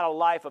 and not a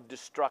life of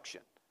destruction.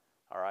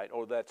 All right?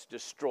 Or that's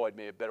destroyed,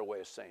 maybe a better way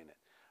of saying it.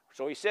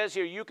 So he says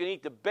here, you can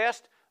eat the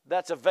best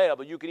that's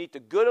available. You can eat the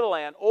good of the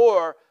land.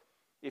 Or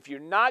if you're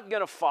not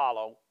going to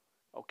follow,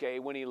 okay,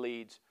 when He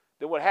leads,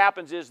 then what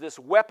happens is this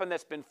weapon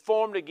that's been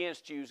formed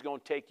against you is going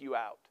to take you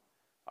out.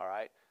 All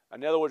right?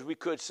 In other words, we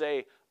could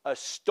say a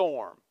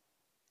storm.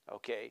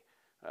 Okay?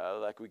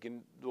 Like we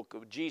can look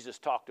what Jesus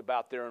talked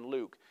about there in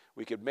Luke.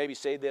 We could maybe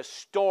say this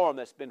storm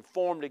that's been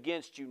formed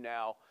against you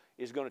now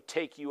is going to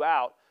take you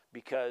out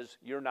because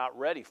you're not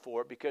ready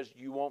for it, because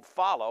you won't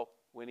follow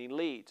when He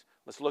leads.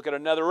 Let's look at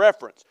another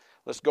reference.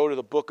 Let's go to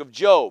the book of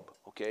Job.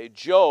 Okay,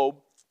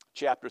 Job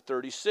chapter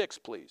 36,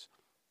 please.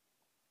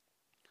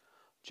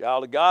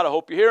 Child of God, I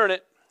hope you're hearing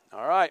it.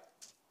 All right.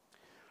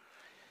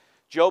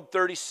 Job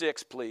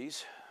 36,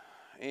 please.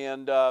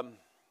 And we're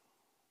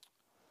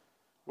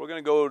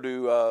going to go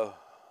to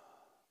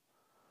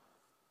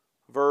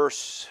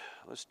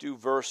let's do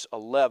verse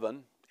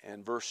 11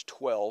 and verse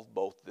 12,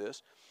 both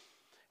this.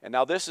 And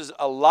now this is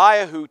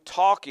Elihu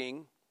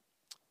talking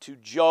to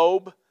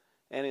Job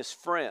and his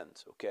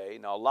friends, okay?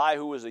 Now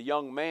Elihu was a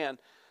young man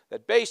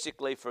that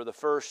basically for the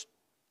first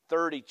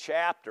 30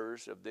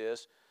 chapters of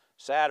this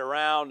sat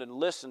around and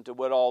listened to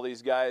what all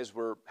these guys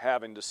were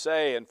having to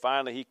say, and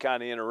finally he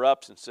kind of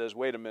interrupts and says,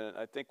 wait a minute,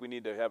 I think we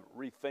need to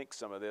rethink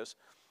some of this.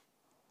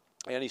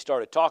 And he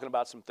started talking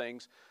about some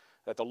things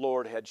that the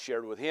Lord had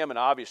shared with him, and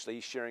obviously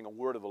he's sharing a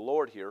word of the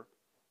Lord here.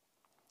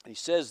 He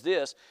says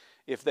this,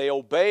 if they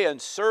obey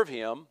and serve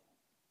him,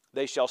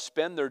 they shall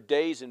spend their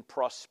days in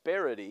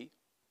prosperity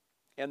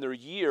and their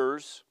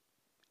years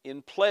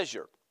in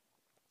pleasure.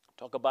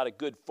 Talk about a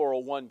good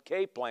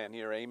 401k plan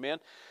here, amen.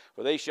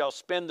 For they shall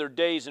spend their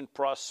days in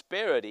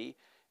prosperity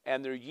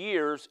and their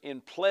years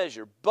in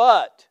pleasure.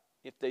 But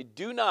if they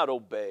do not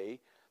obey,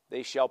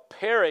 they shall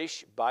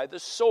perish by the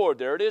sword.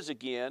 There it is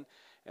again.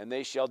 And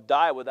they shall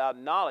die without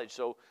knowledge.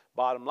 So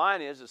bottom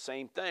line is the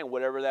same thing.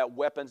 Whatever that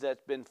weapons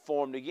that's been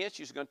formed against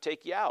you is going to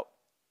take you out.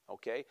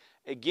 Okay?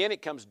 Again,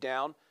 it comes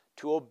down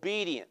to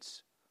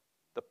obedience.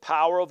 The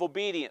power of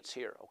obedience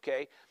here.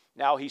 Okay?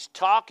 Now he's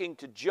talking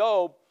to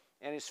Job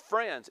and his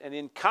friends. And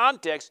in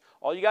context,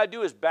 all you got to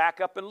do is back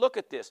up and look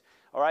at this.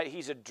 All right?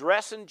 He's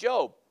addressing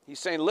Job. He's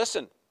saying,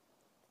 listen,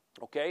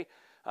 okay,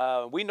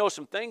 we know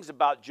some things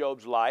about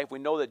Job's life. We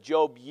know that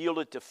Job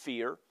yielded to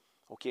fear,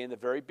 okay, in the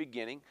very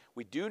beginning.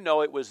 We do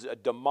know it was a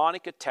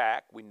demonic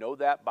attack. We know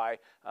that by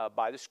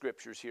the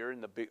scriptures here in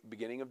the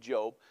beginning of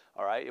Job.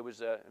 All right? It was,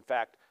 in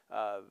fact,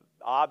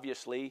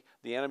 obviously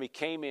the enemy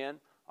came in,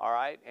 all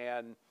right,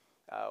 and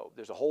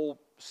there's a whole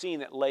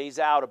scene that lays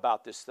out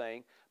about this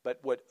thing. But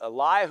what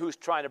Eliyahu's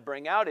trying to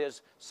bring out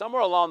is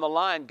somewhere along the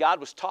line, God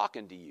was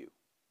talking to you.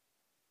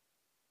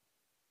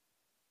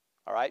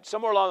 All right?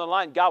 Somewhere along the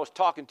line, God was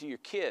talking to your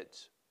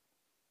kids.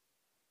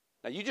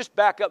 Now, you just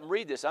back up and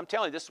read this. I'm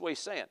telling you, this is what he's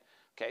saying.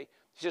 Okay?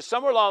 He says,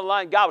 somewhere along the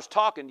line, God was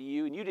talking to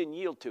you, and you didn't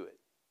yield to it.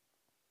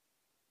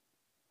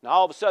 Now,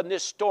 all of a sudden,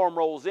 this storm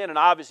rolls in, and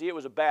obviously it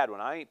was a bad one.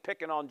 I ain't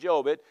picking on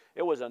Job. It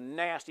was a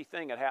nasty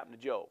thing that happened to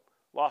Job.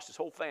 Lost his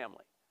whole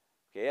family.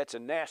 Okay? That's a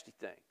nasty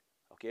thing.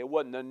 Okay, it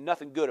wasn't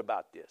nothing good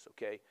about this,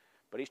 okay?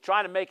 But he's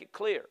trying to make it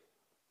clear,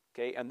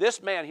 okay? And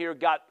this man here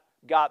got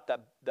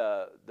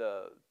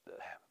the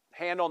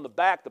hand on the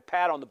back, the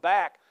pat on the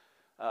back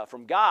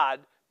from God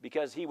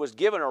because he was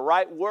given a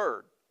right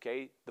word,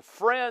 okay? The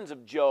friends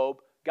of Job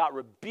got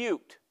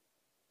rebuked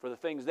for the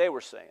things they were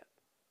saying,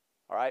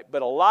 all right?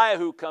 But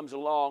Eliyahu comes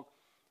along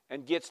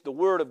and gets the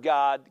word of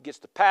God, gets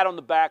the pat on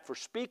the back for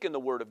speaking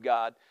the word of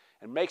God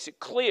and makes it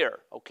clear,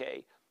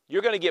 okay?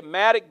 You're going to get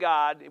mad at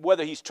God,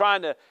 whether he's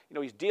trying to,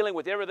 he's dealing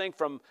with everything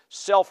from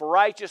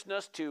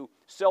self-righteousness to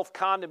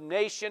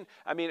self-condemnation.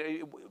 I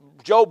mean,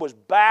 Job was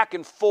back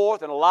and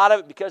forth, and a lot of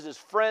it because his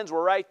friends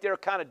were right there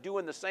kind of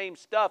doing the same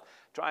stuff,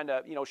 trying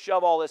to,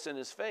 shove all this in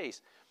his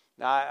face.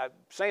 Now, I'm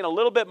saying a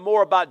little bit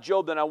more about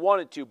Job than I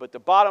wanted to, but the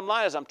bottom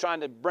line is I'm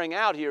trying to bring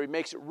out here, he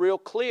makes it real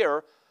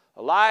clear.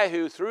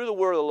 Eliyahu, through the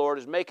word of the Lord,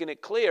 is making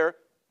it clear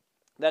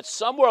that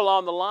somewhere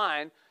along the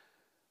line,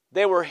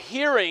 they were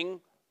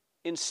hearing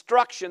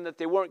instruction that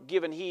they weren't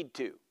given heed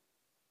to.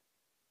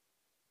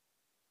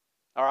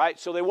 All right,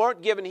 so they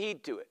weren't given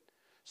heed to it.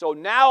 So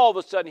now all of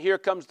a sudden here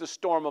comes the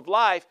storm of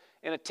life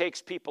and it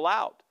takes people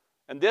out.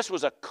 And this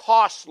was a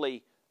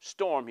costly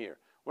storm here.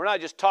 We're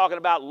not just talking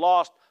about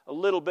lost a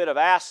little bit of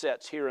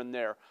assets here and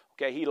there.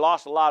 Okay, he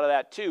lost a lot of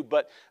that too,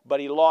 but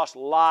he lost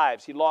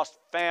lives. He lost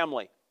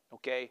family.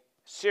 Okay,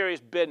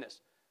 serious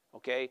business.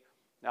 Okay.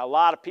 Now, a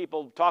lot of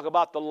people talk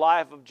about the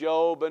life of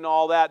Job and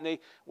all that and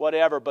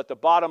whatever, but the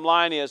bottom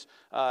line is,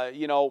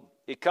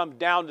 it comes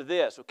down to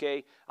this,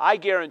 okay? I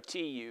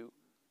guarantee you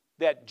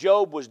that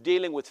Job was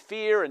dealing with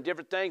fear and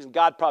different things, and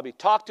God probably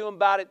talked to him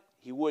about it.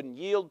 He wouldn't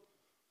yield,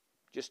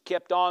 just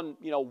kept on,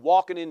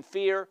 walking in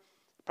fear.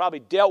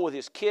 Probably dealt with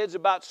his kids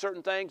about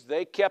certain things.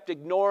 They kept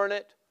ignoring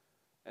it,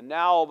 and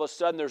now all of a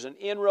sudden there's an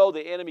inroad.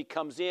 The enemy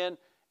comes in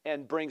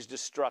and brings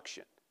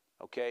destruction,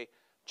 okay?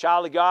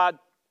 Child of God,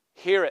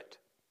 hear it.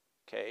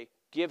 Okay,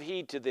 give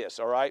heed to this,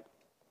 all right?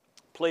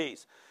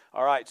 Please.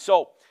 All right,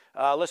 so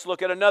let's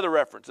look at another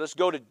reference. Let's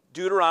go to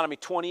Deuteronomy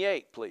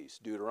 28, please.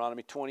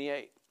 Deuteronomy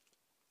 28.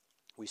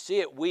 We see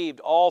it weaved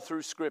all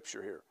through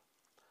Scripture here.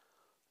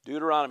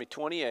 Deuteronomy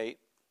 28,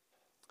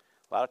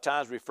 a lot of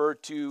times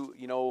referred to,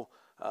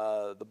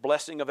 the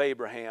blessing of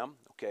Abraham.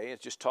 Okay,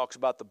 it just talks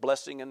about the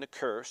blessing and the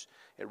curse.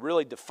 It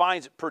really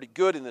defines it pretty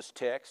good in this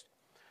text.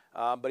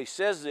 But he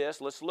says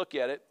this, let's look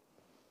at it.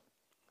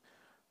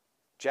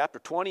 Chapter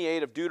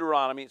 28 of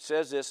Deuteronomy, it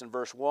says this in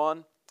verse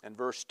 1 and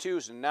verse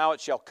 2. And now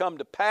it shall come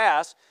to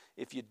pass,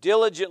 if you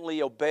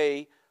diligently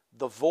obey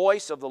the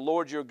voice of the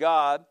Lord your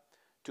God,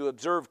 to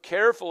observe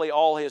carefully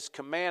all his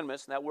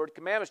commandments. And that word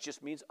commandments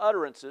just means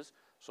utterances.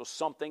 So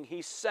something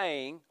he's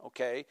saying,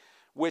 okay,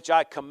 which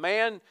I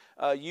command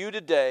you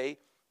today,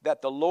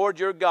 that the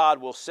Lord your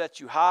God will set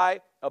you high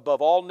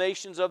above all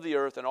nations of the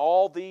earth, and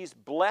all these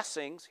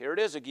blessings, here it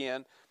is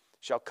again,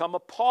 shall come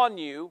upon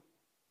you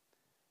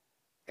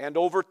and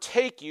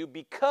overtake you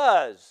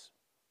because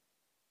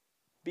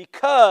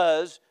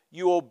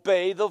you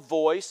obey the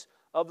voice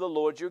of the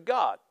Lord your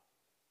God.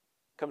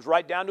 Comes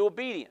right down to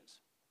obedience.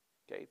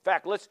 Okay. In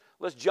fact,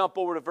 let's jump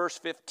over to verse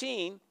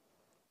 15.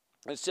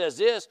 It says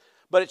this,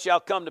 but it shall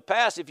come to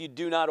pass if you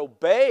do not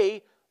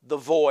obey the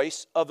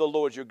voice of the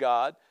Lord your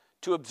God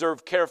to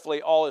observe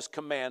carefully all his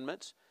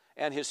commandments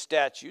and his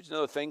statutes and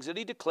other things that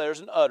he declares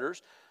and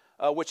utters,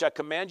 which I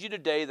command you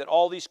today, that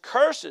all these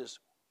curses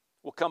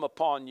will come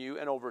upon you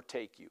and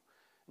overtake you.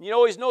 And you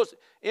always notice,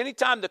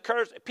 anytime the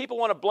curse, people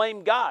want to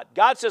blame God.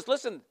 God says,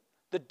 listen,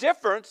 the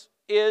difference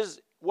is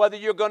whether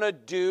you're going to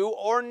do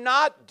or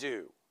not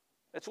do.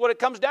 That's what it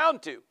comes down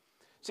to.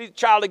 See,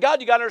 child of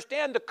God, you got to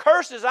understand the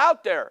curse is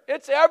out there.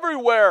 It's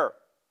everywhere.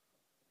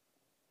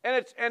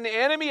 And the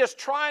enemy is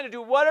trying to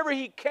do whatever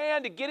he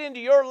can to get into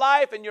your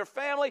life and your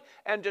family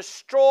and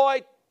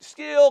destroy,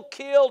 steal,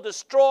 kill,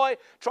 destroy,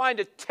 trying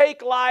to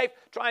take life,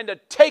 trying to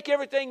take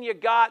everything you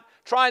got,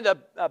 trying to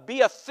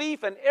be a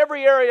thief in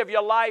every area of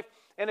your life.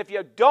 And if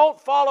you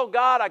don't follow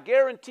God, I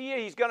guarantee you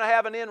he's going to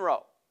have an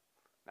inroad.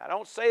 Now, I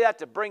don't say that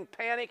to bring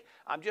panic.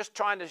 I'm just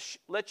trying to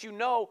let you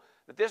know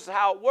that this is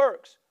how it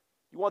works.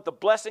 You want the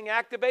blessing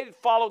activated?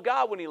 Follow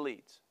God when he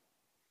leads.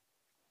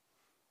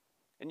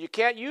 And you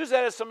can't use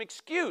that as some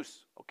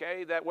excuse,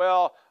 okay, that,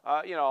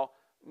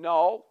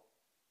 no.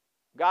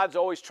 God's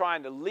always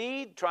trying to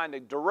lead, trying to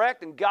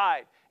direct and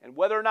guide. And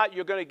whether or not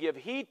you're going to give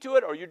heed to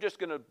it or you're just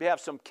going to have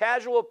some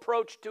casual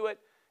approach to it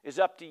is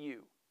up to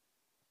you.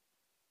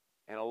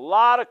 And a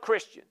lot of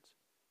Christians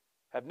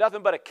have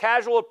nothing but a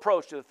casual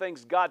approach to the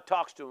things God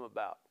talks to them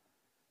about.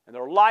 And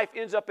their life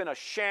ends up in a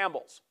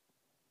shambles.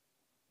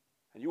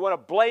 And you want to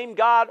blame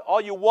God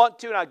all you want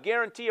to, and I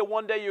guarantee you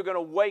one day you're going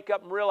to wake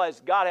up and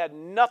realize God had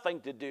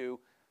nothing to do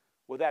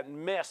with that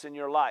mess in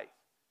your life.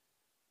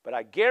 But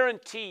I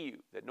guarantee you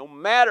that no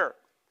matter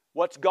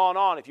what's gone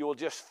on, if you will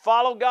just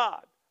follow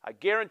God, I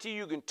guarantee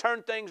you can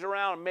turn things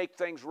around and make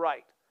things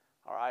right.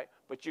 All right?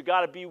 But you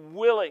got to be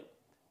willing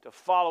to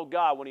follow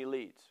God when he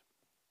leads.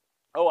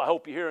 Oh, I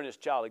hope you're hearing this,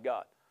 child of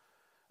God.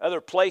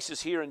 Other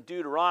places here in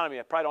Deuteronomy,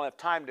 I probably don't have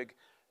time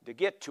to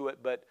get to it,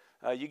 but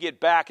you get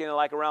back in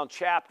like around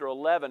chapter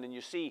 11 and you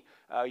see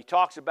he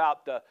talks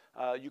about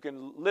you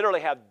can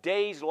literally have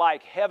days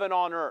like heaven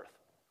on earth.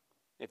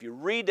 If you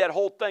read that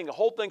whole thing, the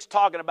whole thing's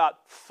talking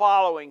about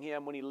following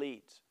him when he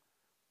leads.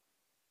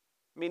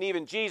 I mean,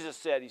 even Jesus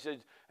said, he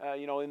said,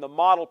 in the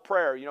model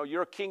prayer,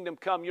 your kingdom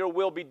come, your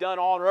will be done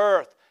on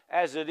earth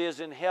as it is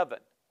in heaven.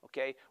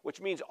 Okay, which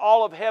means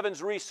all of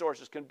heaven's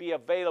resources can be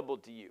available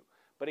to you.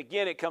 But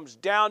again, it comes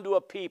down to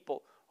a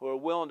people who are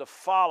willing to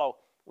follow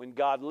when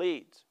God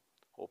leads.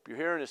 Hope you're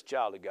hearing this,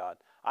 child of God.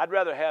 I'd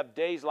rather have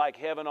days like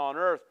heaven on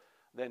earth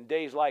than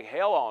days like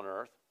hell on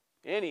earth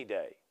any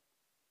day.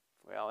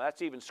 Well,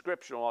 that's even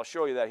scriptural. I'll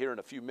show you that here in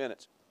a few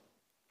minutes.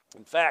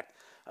 In fact,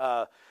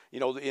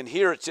 in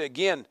here it's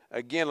again,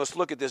 let's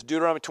look at this,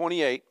 Deuteronomy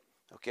 28.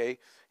 Okay,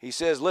 he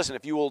says, listen,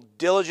 if you will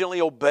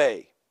diligently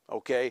obey,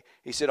 okay,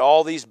 he said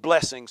all these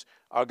blessings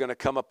are going to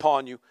come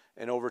upon you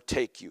and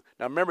overtake you.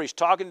 Now remember, he's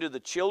talking to the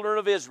children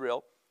of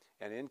Israel,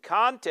 and in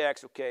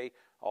context, okay,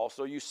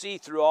 also you see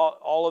through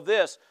all of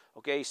this,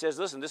 okay, he says,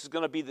 listen, this is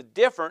going to be the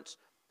difference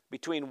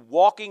between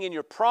walking in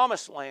your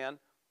promised land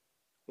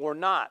or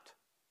not.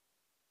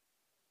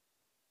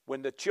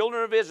 When the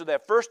children of Israel,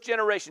 that first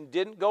generation,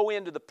 didn't go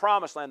into the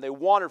promised land, they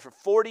wandered for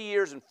 40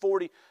 years and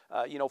 40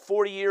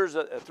 years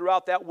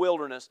throughout that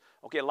wilderness.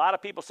 Okay, a lot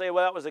of people say,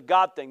 well, that was a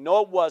God thing.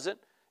 No, it wasn't.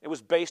 It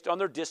was based on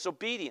their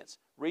disobedience.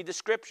 Read the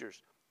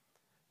scriptures.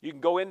 You can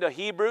go into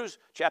Hebrews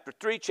chapter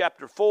 3,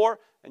 chapter 4,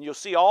 and you'll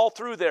see all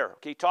through there.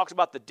 Okay, he talks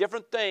about the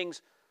different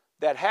things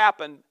that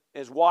happened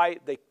is why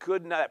they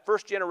could not, that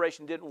first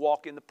generation didn't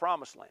walk in the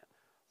promised land.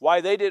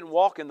 Why they didn't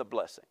walk in the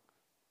blessing.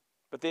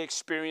 But they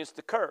experienced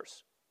the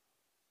curse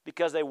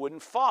because they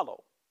wouldn't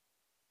follow.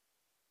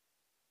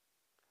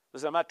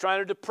 Listen, I'm not trying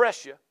to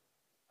depress you.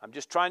 I'm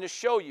just trying to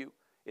show you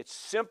it's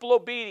simple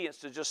obedience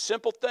to just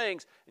simple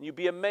things, and you'd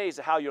be amazed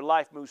at how your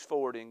life moves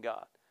forward in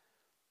God.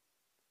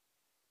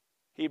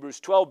 Hebrews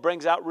 12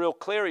 brings out real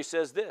clear. He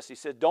says this. He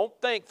said, don't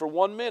think for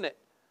 1 minute,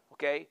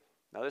 okay?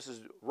 Now this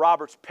is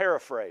Robert's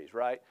paraphrase,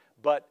 right?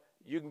 But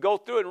you can go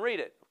through it and read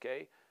it,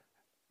 okay?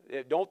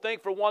 Don't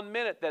think for 1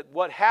 minute that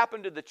what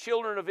happened to the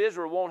children of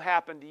Israel won't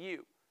happen to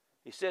you.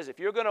 He says if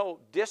you're going to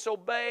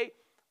disobey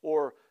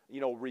or,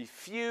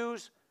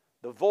 refuse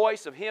the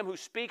voice of him who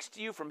speaks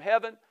to you from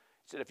heaven,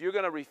 he said if you're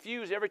going to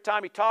refuse every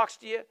time he talks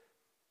to you,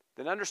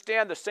 then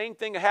understand the same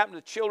thing that happened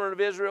to the children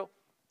of Israel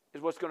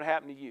is what's going to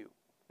happen to you.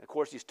 And of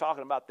course, he's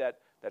talking about that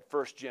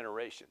first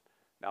generation.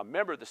 Now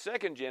remember, the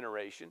second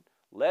generation,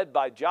 led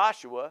by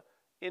Joshua,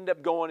 ended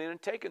up going in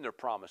and taking their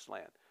promised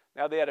land.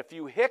 Now they had a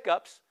few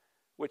hiccups,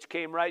 which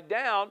came right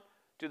down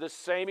to the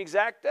same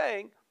exact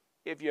thing.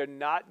 If you're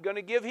not going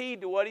to give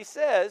heed to what he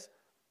says,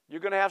 you're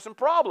going to have some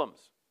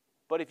problems.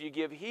 But if you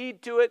give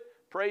heed to it,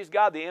 praise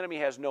God, the enemy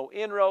has no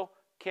inroad,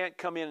 can't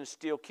come in and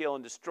steal, kill,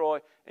 and destroy,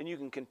 and you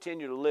can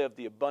continue to live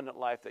the abundant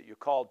life that you're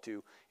called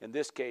to. In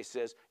this case,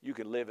 says you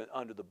can live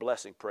under the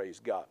blessing, praise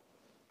God.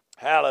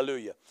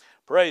 Hallelujah.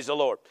 Praise the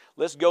Lord.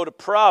 Let's go to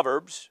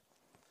Proverbs.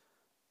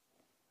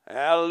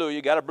 Hallelujah.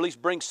 You got to at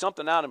least bring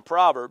something out in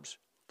Proverbs.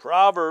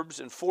 Proverbs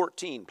and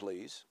 14,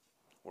 please.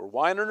 We're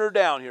winding her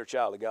down here,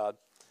 child of God.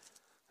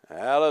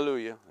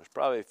 Hallelujah. There's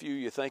probably a few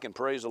of you thinking,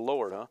 praise the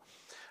Lord, huh?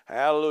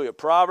 Hallelujah.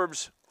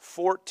 Proverbs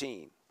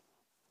 14.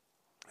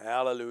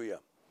 Hallelujah.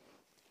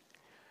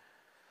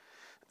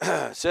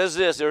 It says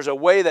this, there's a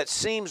way that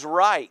seems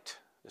right.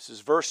 This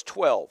is verse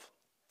 12,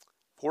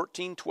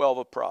 14:12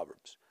 of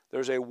Proverbs.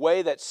 There's a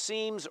way that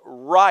seems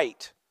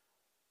right,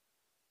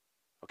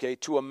 okay,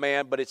 to a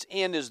man, but its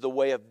end is the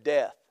way of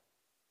death.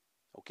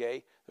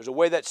 Okay? There's a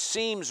way that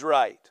seems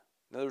right.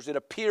 In other words, it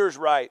appears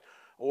right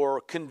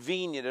or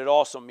convenient, it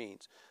also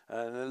means.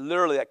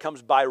 Literally, that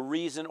comes by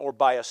reason or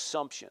by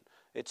assumption.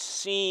 It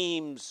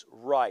seems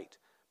right.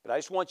 But I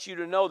just want you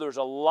to know there's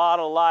a lot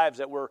of lives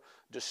that were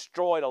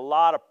destroyed, a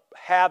lot of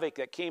havoc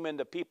that came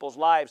into people's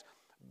lives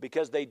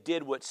because they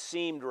did what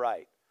seemed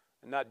right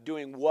and not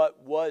doing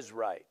what was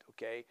right,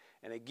 okay?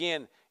 And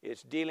again,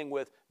 it's dealing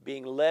with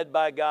being led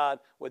by God,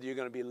 whether you're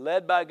going to be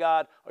led by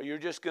God or you're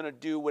just going to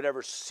do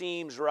whatever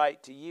seems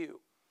right to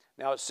you.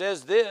 Now it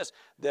says this,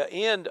 the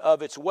end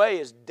of its way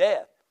is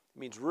death. It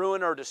means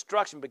ruin or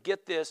destruction, but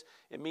get this,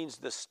 it means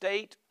the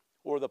state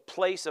or the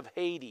place of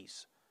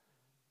Hades,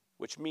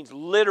 which means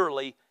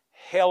literally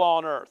hell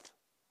on earth.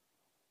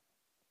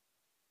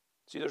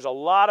 See, there's a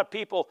lot of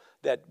people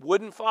that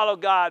wouldn't follow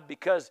God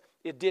because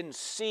it didn't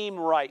seem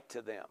right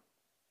to them.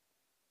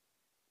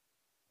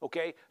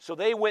 Okay? So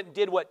they went and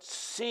did what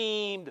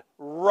seemed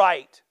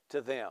right to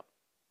them.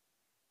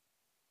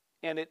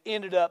 And it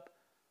ended up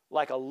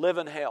like a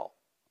living hell.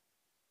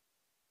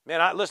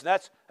 Man, listen,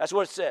 that's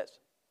what it says.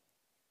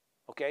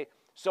 Okay?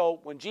 So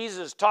when Jesus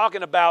is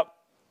talking about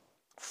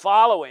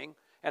following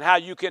and how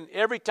you can,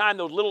 every time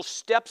those little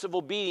steps of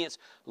obedience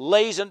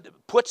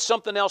puts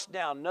something else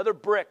down, another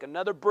brick,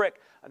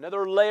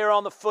 another layer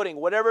on the footing,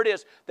 whatever it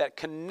is that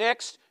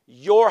connects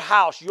your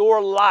house,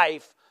 your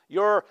life,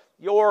 your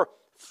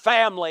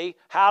family,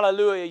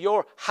 hallelujah,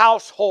 your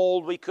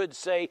household, we could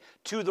say,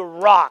 to the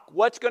rock.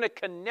 What's going to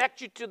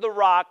connect you to the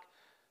rock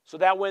so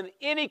that when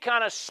any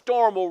kind of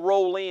storm will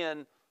roll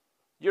in,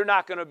 you're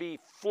not going to be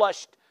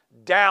flushed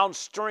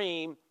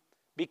downstream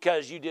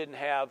because you didn't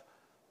have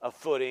a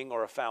footing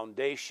or a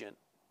foundation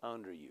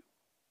under you.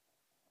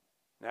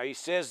 Now he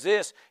says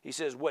this, he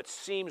says what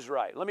seems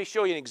right. Let me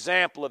show you an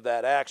example of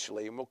that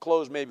actually, and we'll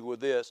close maybe with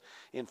this.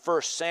 In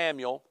 1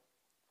 Samuel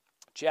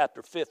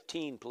chapter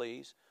 15,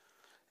 please.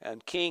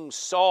 And King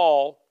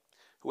Saul,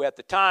 who at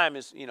the time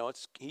is,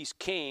 he's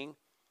king,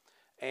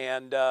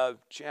 and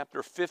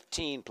chapter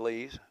 15,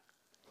 please.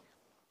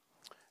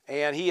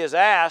 And he is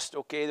asked,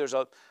 okay, there's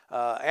a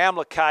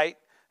Amalekite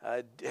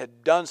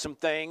had done some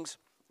things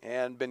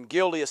and been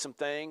guilty of some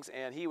things,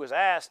 and he was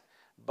asked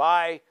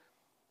by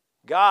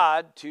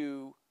God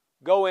to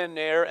go in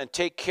there and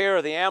take care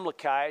of the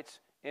Amalekites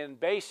and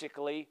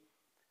basically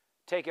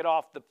take it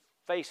off the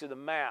face of the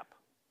map,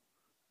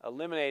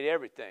 eliminate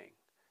everything.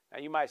 Now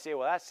you might say,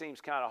 well, that seems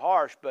kind of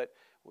harsh, but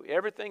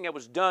everything that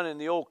was done in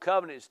the old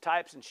covenant is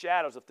types and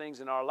shadows of things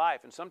in our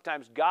life. And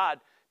sometimes God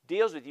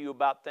deals with you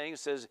about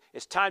things, says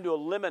it's time to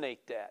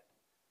eliminate that,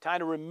 time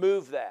to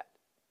remove that,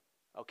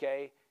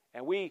 okay?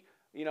 And we,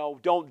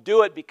 don't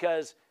do it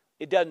because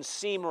it doesn't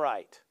seem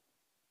right,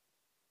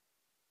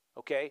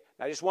 okay?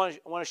 Now I just want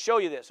to show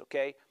you this,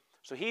 okay?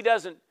 So he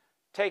doesn't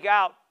take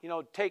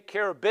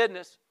care of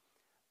business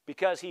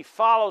because he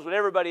follows what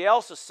everybody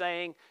else is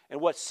saying and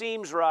what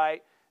seems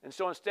right. And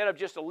so instead of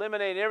just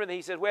eliminating everything,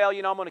 he says, well,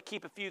 I'm going to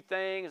keep a few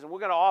things, and we're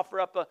going to offer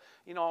up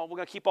we're going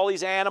to keep all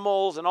these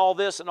animals and all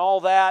this and all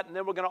that, and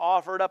then we're going to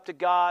offer it up to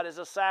God as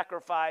a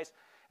sacrifice.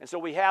 And so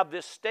we have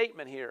this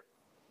statement here.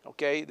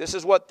 Okay, this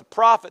is what the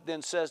prophet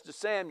then says to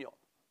Samuel.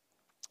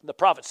 The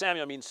prophet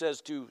Samuel,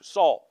 says to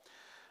Saul.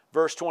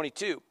 Verse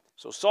 22.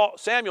 So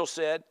Samuel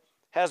said,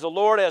 has the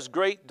Lord as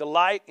great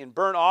delight in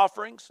burnt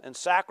offerings and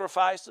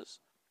sacrifices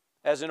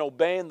as in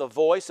obeying the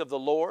voice of the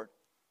Lord?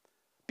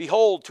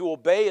 Behold, to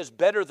obey is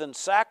better than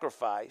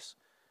sacrifice,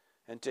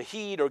 and to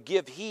heed or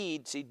give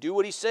heed, do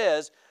what he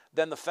says,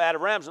 than the fat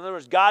of rams. In other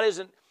words, God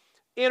isn't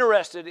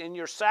interested in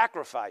your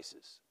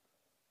sacrifices.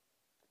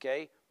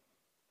 Okay?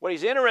 What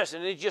he's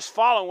interested in is just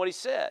following what he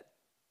said.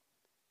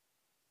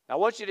 Now I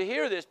want you to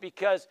hear this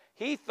because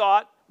he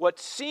thought what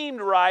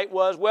seemed right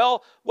was,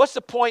 well, what's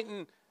the point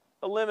in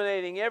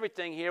eliminating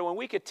everything here when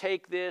we could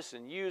take this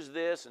and use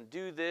this and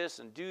do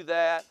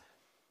that?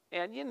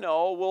 And,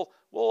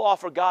 we'll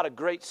offer God a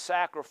great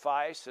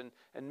sacrifice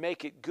and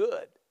make it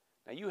good.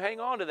 Now, you hang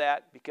on to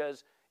that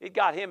because it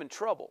got him in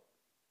trouble.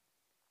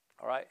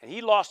 All right? And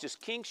he lost his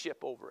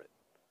kingship over it.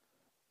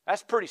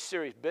 That's pretty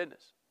serious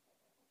business.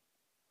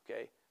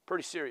 Okay?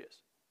 Pretty serious.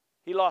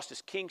 He lost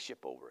his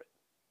kingship over it.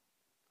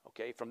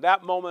 Okay? From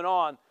that moment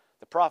on,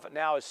 the prophet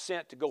now is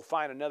sent to go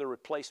find another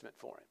replacement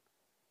for him.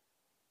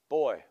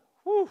 Boy,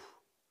 whew.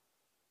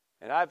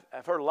 And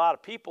I've heard a lot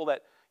of people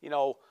that,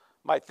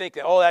 might think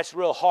that, that's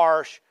real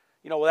harsh.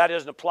 Well, that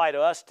doesn't apply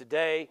to us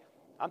today.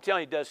 I'm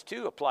telling you, it does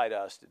too apply to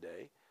us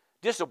today.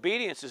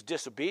 Disobedience is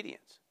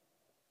disobedience.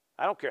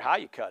 I don't care how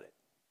you cut it.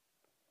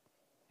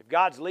 If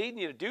God's leading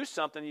you to do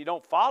something and you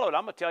don't follow it,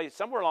 I'm going to tell you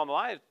somewhere along the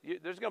line,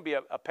 there's going to be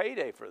a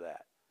payday for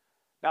that.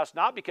 Now, it's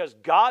not because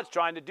God's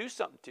trying to do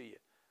something to you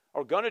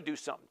or going to do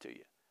something to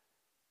you.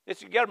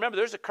 You got to remember,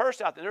 there's a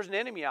curse out there. There's an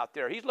enemy out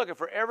there. He's looking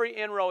for every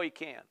inroad he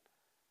can.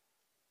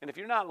 And if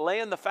you're not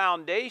laying the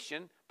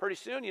foundation, pretty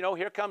soon,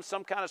 here comes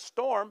some kind of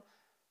storm,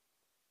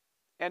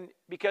 And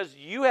because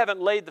you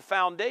haven't laid the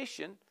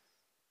foundation,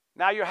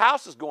 now your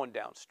house is going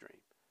downstream.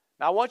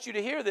 Now, I want you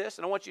to hear this,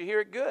 and I want you to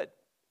hear it good.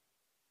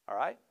 All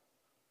right?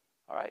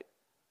 All right?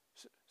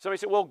 Somebody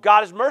said, well,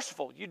 God is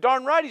merciful. You're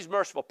darn right He's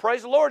merciful.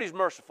 Praise the Lord, He's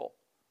merciful.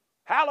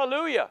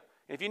 Hallelujah.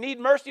 If you need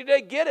mercy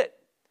today, get it.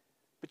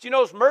 But you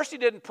know, mercy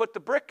didn't put the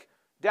brick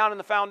down in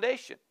the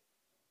foundation.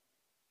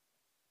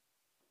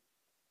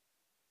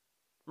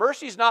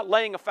 Mercy is not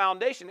laying a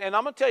foundation. And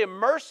I'm going to tell you,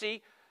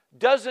 mercy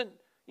doesn't,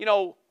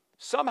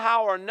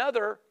 somehow or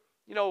another,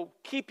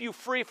 keep you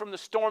free from the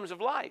storms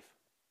of life.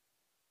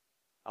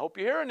 I hope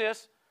you're hearing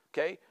this,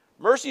 okay?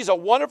 Mercy is a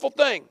wonderful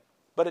thing,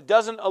 but it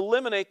doesn't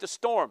eliminate the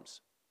storms.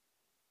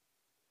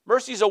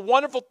 Mercy is a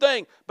wonderful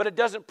thing, but it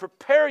doesn't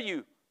prepare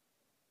you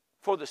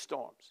for the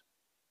storms.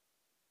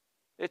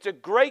 It's a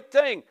great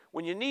thing.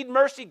 When you need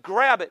mercy,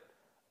 grab it.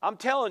 I'm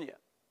telling you,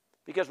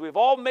 because we've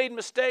all made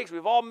mistakes,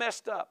 we've all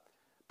messed up.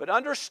 But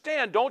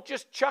understand, don't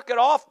just chuck it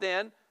off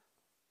then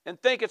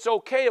and think it's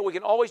okay that we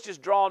can always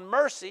just draw on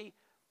mercy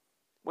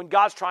when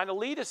God's trying to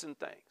lead us in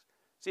things.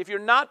 See, if you're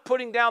not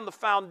putting down the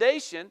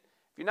foundation,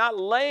 if you're not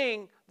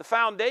laying the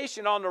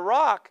foundation on the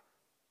rock,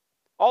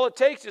 all it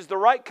takes is the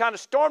right kind of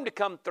storm to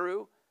come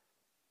through,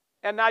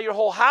 and now your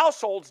whole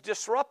household's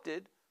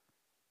disrupted,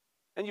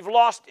 and you've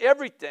lost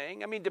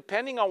everything. I mean,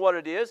 depending on what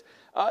it is,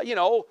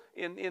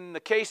 in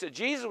the case that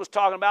Jesus was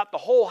talking about, the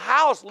whole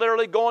house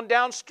literally going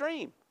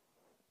downstream.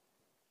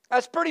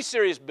 That's pretty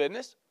serious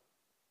business.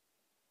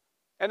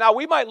 And now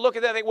we might look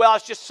at that and think, well,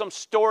 it's just some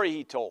story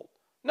he told.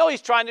 No,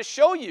 he's trying to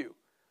show you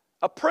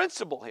a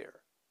principle here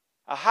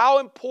of how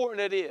important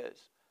it is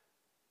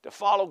to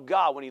follow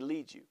God when He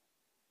leads you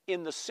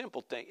in the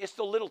simple thing. It's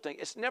the little thing.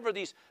 It's never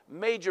these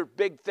major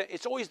big things.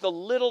 It's always the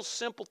little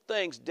simple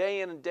things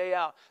day in and day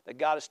out that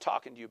God is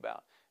talking to you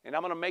about. And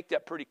I'm going to make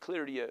that pretty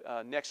clear to you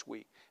next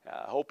week.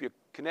 I hope you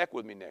connect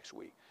with me next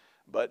week.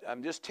 But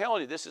I'm just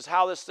telling you, this is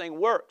how this thing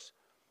works.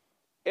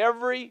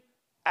 Every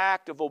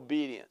act of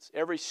obedience,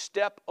 every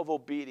step of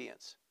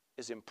obedience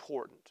is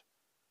important.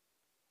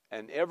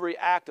 And every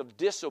act of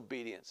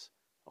disobedience,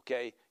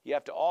 okay, you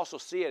have to also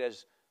see it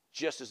as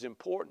just as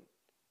important,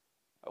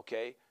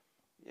 okay?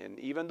 And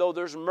even though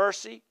there's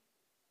mercy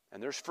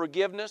and there's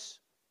forgiveness,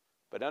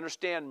 but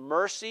understand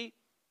mercy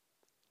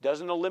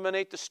doesn't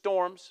eliminate the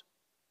storms,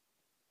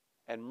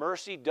 and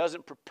mercy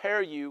doesn't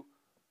prepare you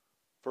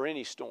for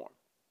any storm,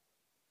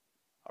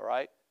 all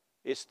right?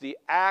 It's the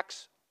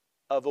acts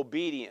of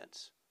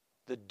obedience,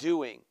 the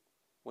doing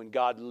when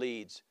God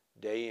leads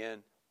day in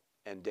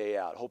and day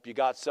out. Hope you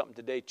got something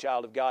today,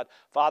 child of God.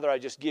 Father, I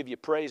just give you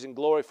praise and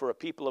glory for a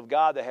people of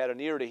God that had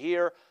an ear to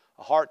hear,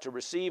 a heart to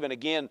receive, and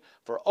again,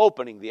 for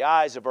opening the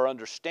eyes of our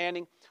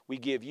understanding. We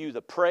give you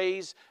the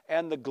praise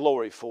and the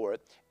glory for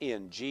it.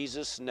 In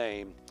Jesus'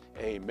 name,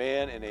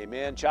 amen and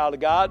amen. Child of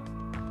God,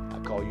 I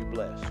call you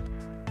blessed.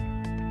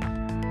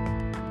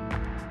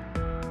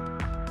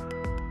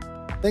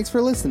 Thanks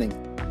for listening.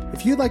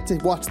 If you'd like to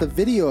watch the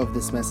video of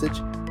this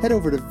message, head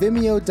over to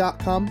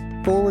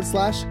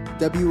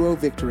vimeo.com/WO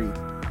Victory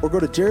or go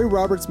to Jerry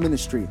Roberts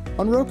Ministry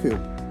on Roku.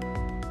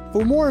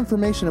 For more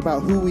information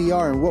about who we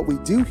are and what we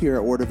do here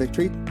at Word of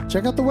Victory,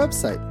 check out the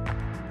website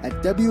at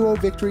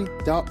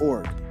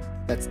wovictory.org.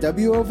 That's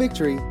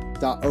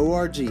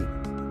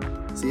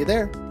wovictory.org. See you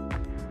there.